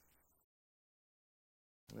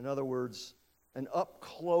 In other words, an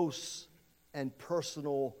up-close and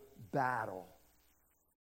personal battle.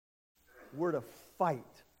 We're to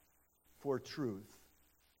fight for truth.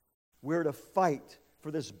 We're to fight for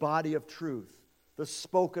this body of truth, the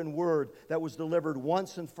spoken word that was delivered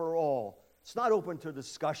once and for all. It's not open to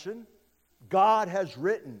discussion. God has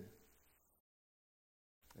written,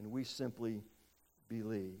 and we simply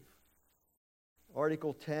believe.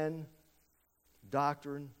 Article 10,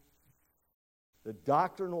 doctrine. The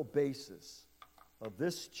doctrinal basis of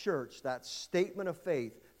this church, that statement of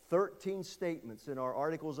faith, 13 statements in our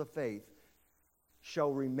articles of faith,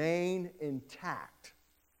 shall remain intact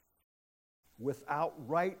without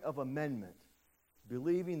right of amendment,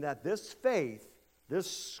 believing that this faith, this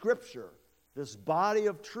scripture, this body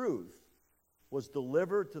of truth was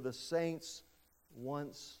delivered to the saints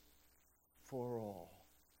once for all.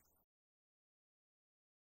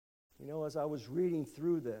 You know, as I was reading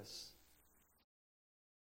through this,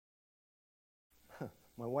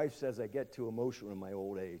 my wife says I get too emotional in my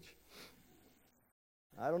old age.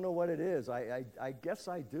 I don't know what it is. I guess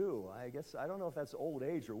I do. I don't know if that's old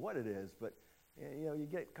age or what it is, but you know, you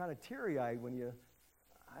get kind of teary-eyed when you,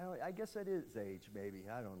 I guess that is age maybe,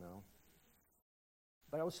 I don't know.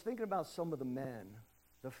 But I was thinking about some of the men,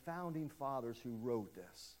 the founding fathers who wrote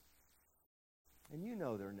this. And you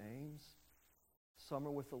know their names. Some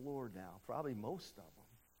are with the Lord now, probably most of them.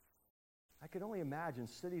 I could only imagine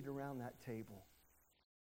sitting around that table,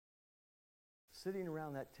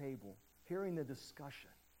 hearing the discussion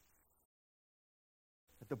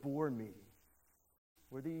at the board meeting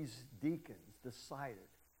where these deacons decided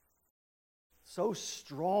so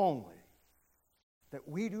strongly that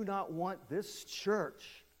we do not want this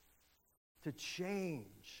church to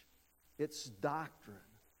change its doctrine,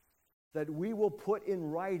 that we will put in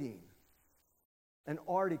writing an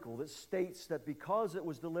article that states that because it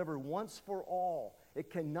was delivered once for all, it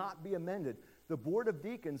cannot be amended. The Board of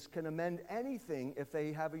Deacons can amend anything if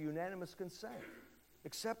they have a unanimous consent,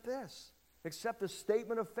 except this, except the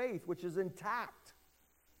statement of faith, which is intact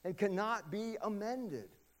and cannot be amended.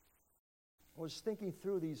 I was thinking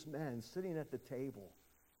through these men sitting at the table,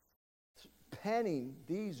 penning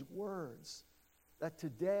these words that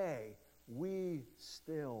today we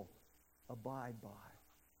still abide by.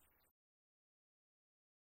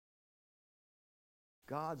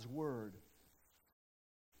 God's word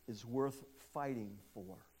is worth fighting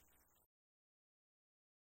for.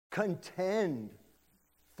 Contend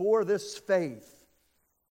for this faith,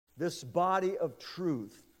 this body of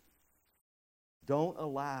truth. Don't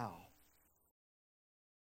allow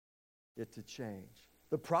it to change.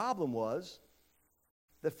 The problem was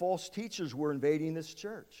that false teachers were invading this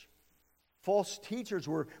church. False teachers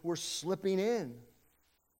were slipping in.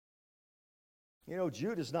 You know,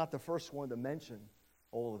 Jude is not the first one to mention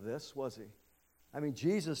all of this, was he? I mean,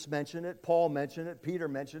 Jesus mentioned it, Paul mentioned it, Peter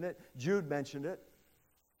mentioned it, Jude mentioned it.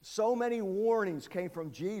 So many warnings came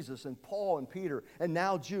from Jesus and Paul and Peter, and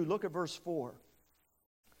now Jude. Look at verse 4.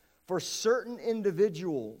 For certain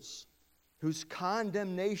individuals whose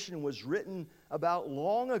condemnation was written about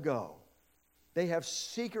long ago, they have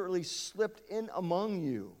secretly slipped in among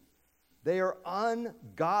you. They are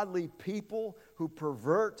ungodly people who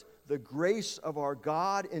pervert the grace of our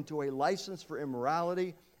God into a license for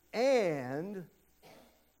immorality, and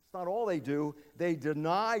it's not all they do, they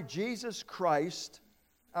deny Jesus Christ,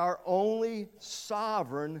 our only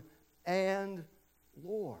sovereign and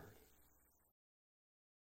Lord.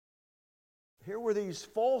 Here were these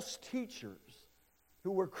false teachers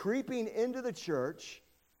who were creeping into the church,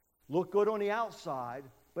 look good on the outside,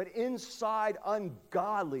 but inside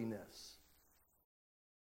ungodliness.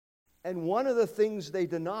 And one of the things they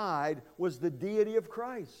denied was the deity of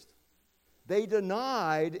Christ. They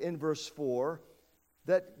denied, in verse 4,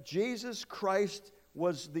 that Jesus Christ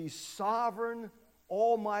was the sovereign,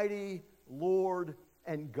 almighty Lord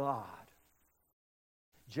and God.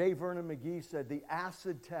 J. Vernon McGee said the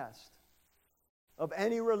acid test of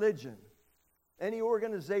any religion, any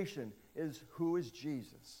organization, is who is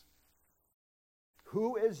Jesus?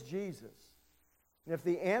 Who is Jesus? And if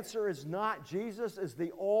the answer is not Jesus is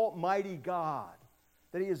the Almighty God,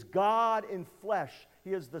 that He is God in flesh,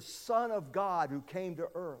 He is the Son of God who came to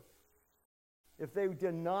earth. If they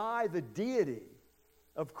deny the deity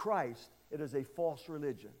of Christ, it is a false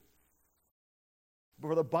religion.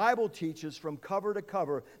 For the Bible teaches from cover to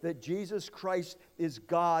cover that Jesus Christ is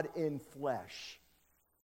God in flesh.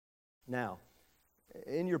 Now,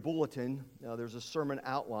 in your bulletin, there's a sermon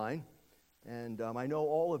outline, and I know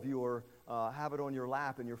all of you have it on your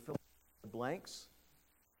lap and you're filling in the blanks.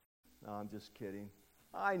 No, I'm just kidding.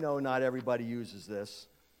 I know not everybody uses this,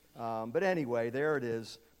 but anyway, there it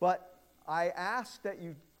is. But I ask that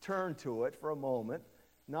you turn to it for a moment,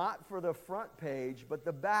 not for the front page, but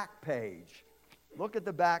the back page. Look at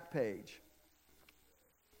the back page.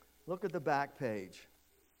 Look at the back page.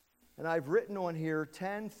 And I've written on here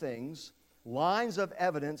 10 things, lines of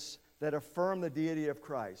evidence that affirm the deity of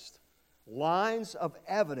Christ. Lines of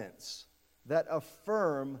evidence that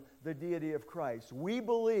affirm the deity of Christ. We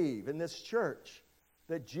believe in this church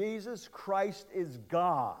that Jesus Christ is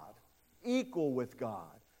God, equal with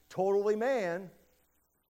God, totally man,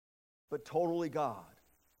 but totally God.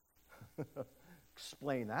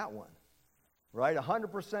 Explain that one, right?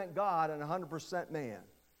 100% God and 100% man.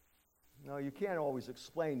 No, you can't always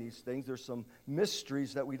explain these things. There's some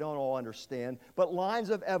mysteries that we don't all understand, but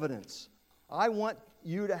lines of evidence. I want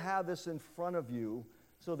you to have this in front of you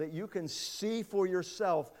so that you can see for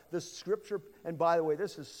yourself the Scripture. And by the way,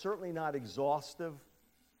 this is certainly not exhaustive.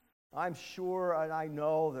 I'm sure and I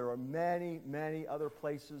know there are many, many other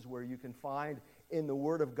places where you can find in the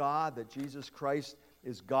Word of God that Jesus Christ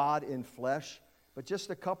is God in flesh. But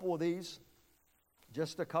just a couple of these.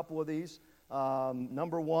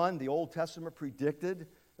 Number one, the Old Testament predicted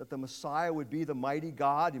that the Messiah would be the mighty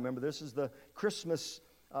God. You remember, this is the Christmas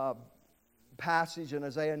passage in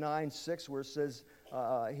Isaiah 9:6 where it says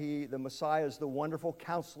the Messiah is the wonderful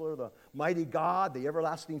counselor, the mighty God, the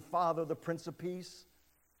everlasting Father, the Prince of Peace.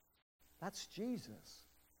 That's Jesus,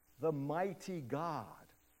 the mighty God.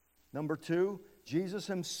 Number two, Jesus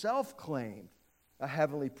himself claimed a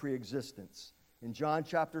heavenly preexistence. In John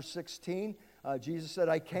chapter 16, Jesus said,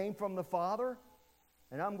 I came from the Father,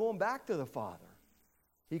 and I'm going back to the Father.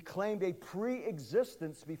 He claimed a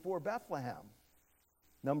pre-existence before Bethlehem.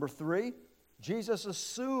 Number three, Jesus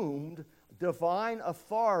assumed divine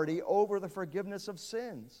authority over the forgiveness of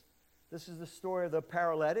sins. This is the story of the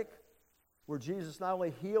paralytic, where Jesus not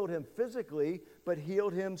only healed him physically, but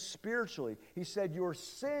healed him spiritually. He said, your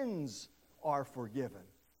sins are forgiven.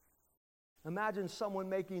 Imagine someone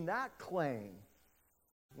making that claim.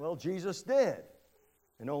 Well, Jesus did.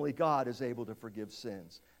 And only God is able to forgive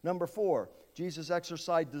sins. Number four, Jesus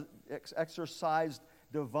exercised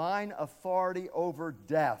divine authority over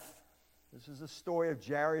death. This is the story of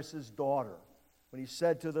Jairus' daughter. when he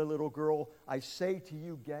said to the little girl, I say to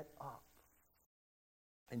you, get up.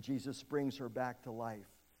 And Jesus brings her back to life.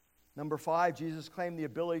 Number 5, Jesus claimed the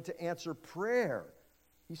ability to answer prayer.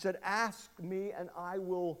 He said, ask me and I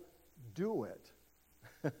will do it.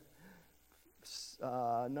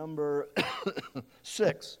 Number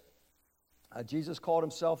 6, Jesus called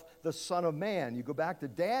himself the Son of Man. You go back to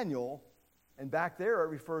Daniel, and back there it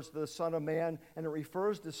refers to the Son of Man, and it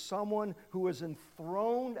refers to someone who is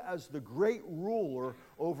enthroned as the great ruler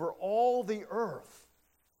over all the earth.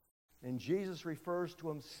 And Jesus refers to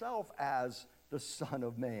himself as the Son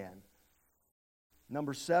of Man.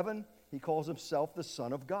 Number 7, he calls himself the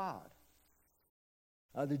Son of God.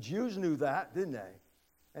 The Jews knew that, didn't they?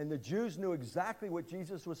 And the Jews knew exactly what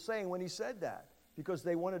Jesus was saying when he said that, because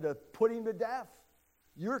they wanted to put him to death.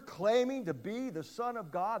 You're claiming to be the Son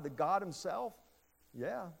of God, the God himself?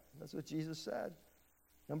 Yeah, that's what Jesus said.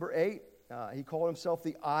 Number 8, he called himself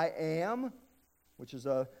the I Am, which is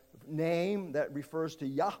a name that refers to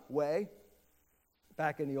Yahweh.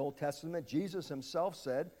 Back in the Old Testament, Jesus himself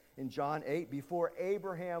said in John 8, before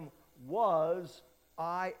Abraham was,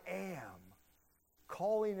 I am.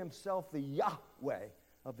 Calling himself the Yahweh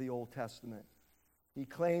of the Old Testament. He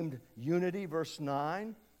claimed unity, verse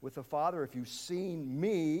 9, with the Father. If you've seen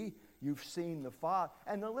me, you've seen the Father.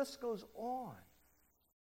 And the list goes on.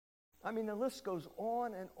 I mean, the list goes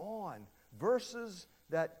on and on. Verses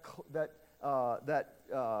that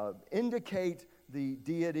indicate the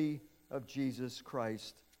deity of Jesus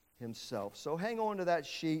Christ himself. So hang on to that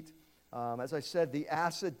sheet. As I said, the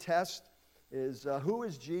acid test is, who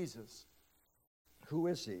is Jesus? Who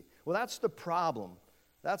is he? Well, that's the problem.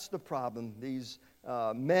 That's the problem. These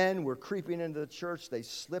men were creeping into the church. They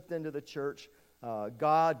slipped into the church.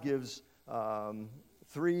 God gives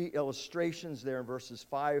 3 illustrations there in verses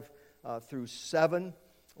 5 through 7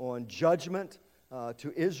 on judgment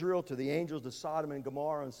to Israel, to the angels, to Sodom and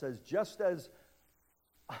Gomorrah, and says, just as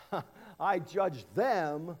I judge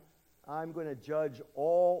them, I'm going to judge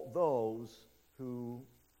all those who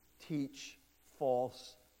teach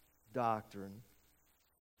false doctrine.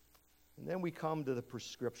 And then we come to the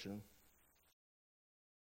prescription.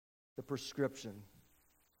 The prescription.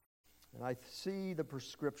 And I see the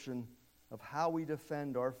prescription of how we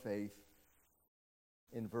defend our faith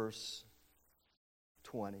in verse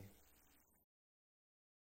 20.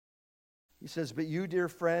 He says, but you, dear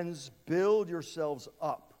friends, build yourselves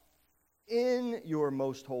up in your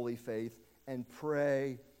most holy faith and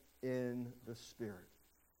pray in the Spirit.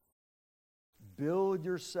 Build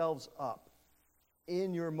yourselves up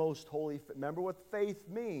in your most holy faith. Remember what faith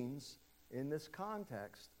means in this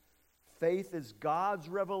context. Faith is God's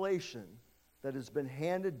revelation that has been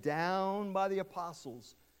handed down by the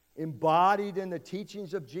apostles, embodied in the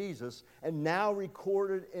teachings of Jesus, and now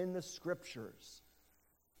recorded in the Scriptures.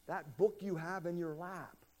 That book you have in your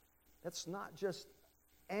lap, that's not just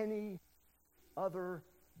any other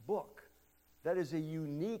book. That is a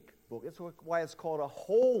unique book. That's why it's called a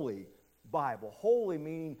holy Bible. Holy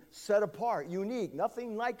meaning set apart, unique,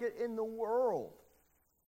 nothing like it in the world.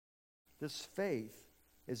 This faith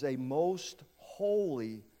is a most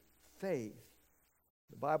holy faith.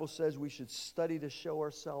 The Bible says we should study to show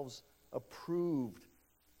ourselves approved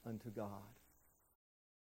unto God.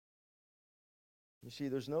 You see,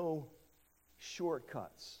 there's no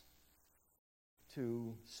shortcuts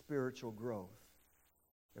to spiritual growth.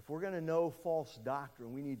 If we're going to know false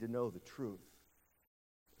doctrine, we need to know the truth.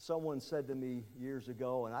 Someone said to me years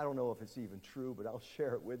ago, and I don't know if it's even true, but I'll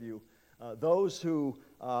share it with you. Those who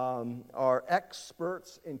are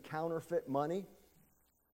experts in counterfeit money,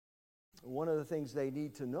 one of the things they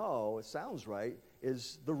need to know, it sounds right,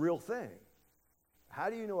 is the real thing.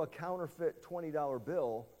 How do you know a counterfeit $20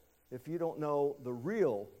 bill if you don't know the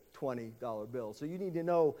real $20 bill? So you need to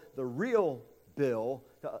know the real bill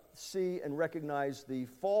to see and recognize the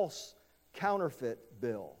false counterfeit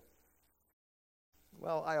bill.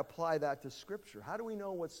 Well, I apply that to Scripture. How do we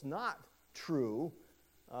know what's not true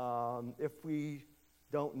if we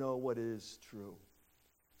don't know what is true?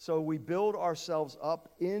 So we build ourselves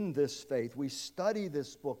up in this faith. We study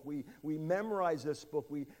this book. We memorize this book.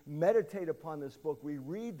 We meditate upon this book. We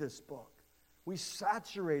read this book. We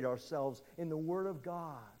saturate ourselves in the Word of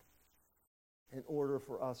God in order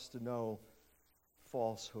for us to know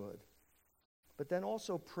falsehood. But then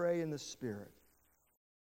also pray in the Spirit.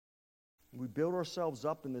 We build ourselves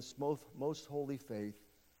up in this most holy faith,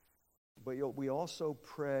 but we also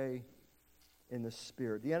pray in the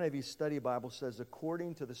Spirit. The NIV Study Bible says,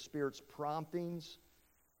 according to the Spirit's promptings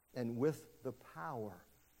and with the power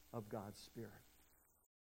of God's Spirit.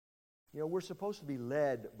 You know, we're supposed to be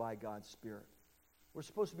led by God's Spirit. We're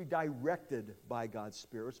supposed to be directed by God's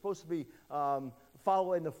Spirit. We're supposed to be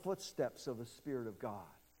following the footsteps of the Spirit of God.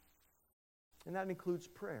 And that includes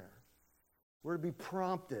prayer. We're to be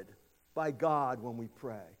prompted by God when we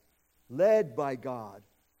pray, led by God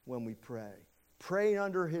when we pray, praying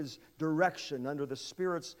under His direction, under the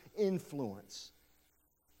Spirit's influence.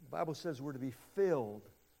 The Bible says we're to be filled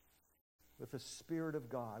with the Spirit of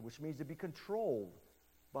God, which means to be controlled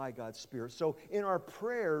by God's Spirit. So in our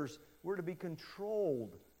prayers, we're to be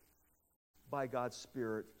controlled by God's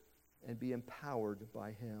Spirit and be empowered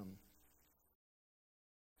by Him.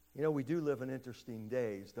 You know, we do live in interesting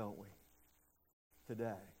days, don't we?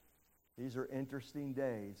 Today. These are interesting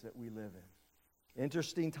days that we live in.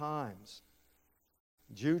 Interesting times.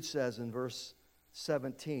 Jude says in verse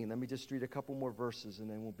 17, let me just read a couple more verses and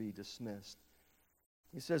then we'll be dismissed.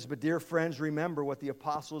 He says, "But dear friends, remember what the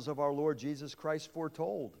apostles of our Lord Jesus Christ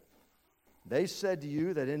foretold. They said to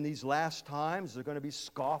you that in these last times there are going to be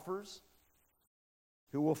scoffers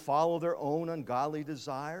who will follow their own ungodly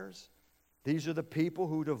desires. These are the people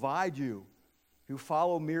who divide you, who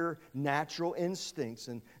follow mere natural instincts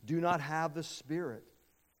and do not have the Spirit."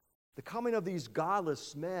 The coming of these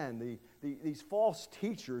godless men, these false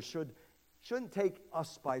teachers, shouldn't take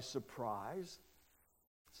us by surprise.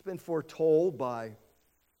 It's been foretold by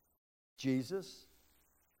Jesus,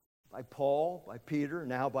 by Paul, by Peter,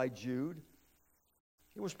 now by Jude.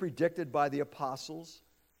 It was predicted by the apostles.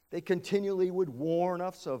 They continually would warn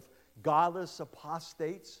us of godless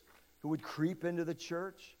apostates who would creep into the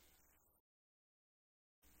church.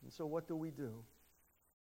 And so what do?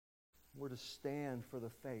 We're to stand for the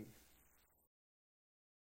faith.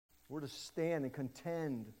 We're to stand and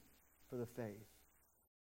contend for the faith.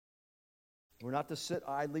 We're not to sit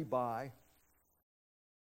idly by,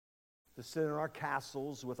 to sit in our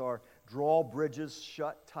castles with our drawbridges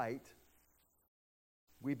shut tight.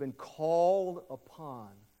 We've been called upon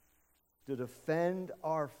to defend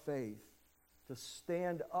our faith, to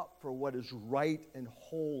stand up for what is right and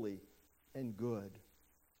holy and good.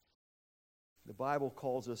 The Bible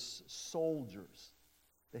calls us soldiers.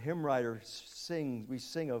 The hymn writer we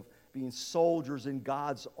sing of being soldiers in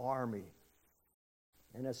God's army.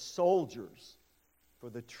 And as soldiers, for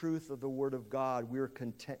the truth of the Word of God, we are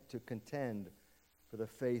content to contend for the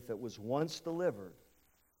faith that was once delivered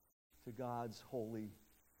to God's holy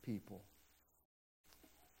people.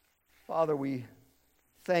 Father, we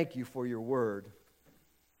thank you for your Word.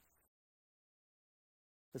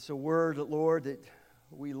 It's a Word, Lord, that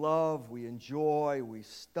we love, we enjoy, we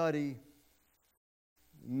study,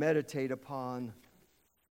 meditate upon.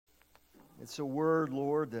 It's a Word,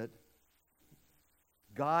 Lord, that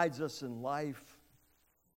guides us in life.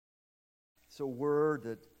 It's a Word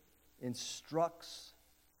that instructs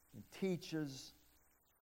and teaches.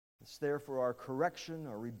 It's there for our correction,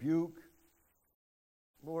 our rebuke.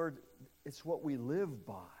 Lord, it's what we live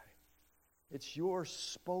by. It's your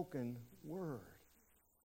spoken Word.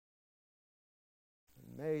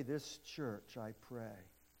 And may this church, I pray,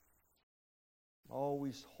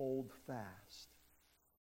 always hold fast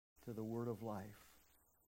to the Word of life.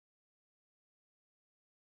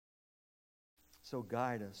 So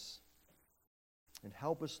guide us and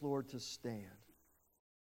help us, Lord, to stand.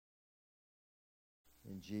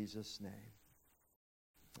 In Jesus' name,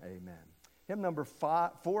 amen. Hymn number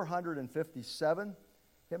 457.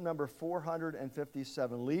 Hymn number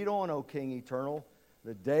 457. Lead on, O King eternal.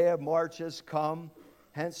 The day of March has come.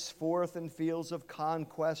 Henceforth in fields of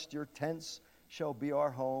conquest your tents shall be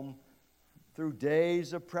our home. Through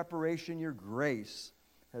days of preparation your grace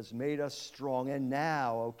has made us strong. And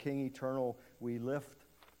now, O King eternal, we lift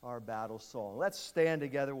our battle song. Let's stand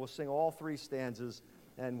together. We'll sing all three stanzas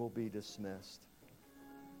and we'll be dismissed.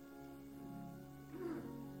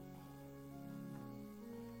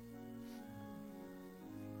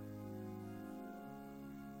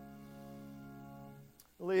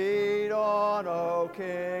 Lead on, O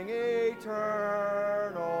King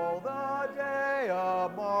eternal, the day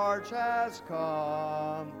of March has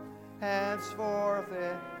come. Henceforth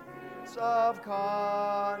in of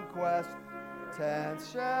conquest,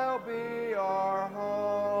 tents shall be our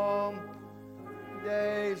home.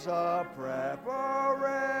 Days of preparation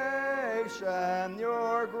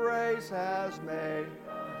your grace has made.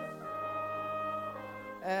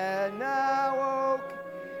 And now, O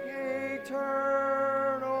King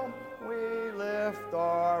eternal, we lift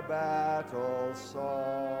our battle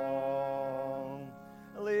song.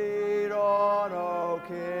 Lead on, O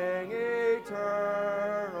King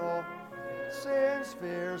eternal, since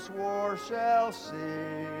fierce war shall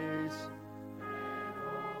cease.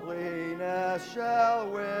 Holiness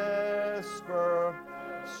shall whisper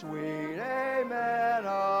sweet amen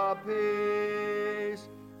of peace.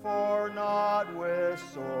 not with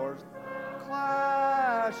swords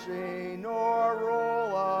clashing nor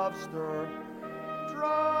roll of stir.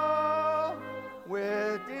 Draw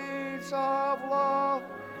with deeds of love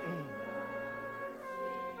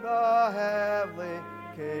the heavenly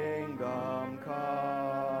kingdom comes.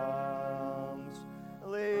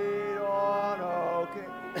 Lead on, O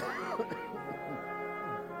King.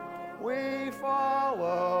 We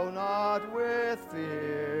follow not with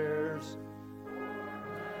fears.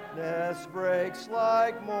 This breaks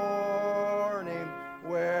like morning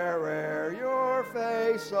where'er your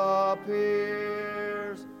face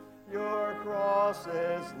appears. Your cross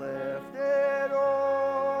is lifted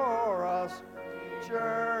o'er us.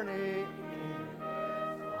 Journey.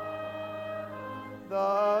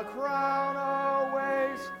 The crown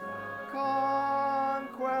awaits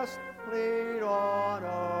conquest. Lead on,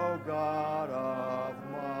 O God of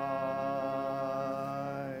might.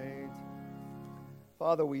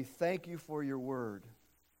 Father, we thank you for your word.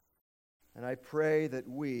 And I pray that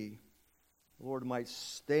we, Lord, might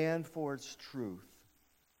stand for its truth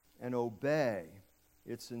and obey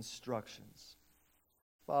its instructions.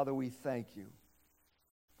 Father, we thank you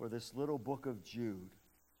for this little book of Jude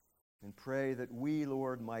and pray that we,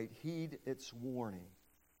 Lord, might heed its warning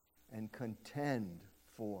and contend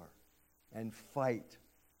for and fight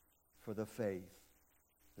for the faith,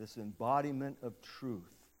 this embodiment of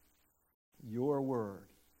truth, your word.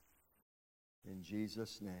 In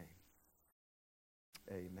Jesus' name,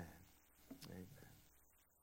 amen. Amen.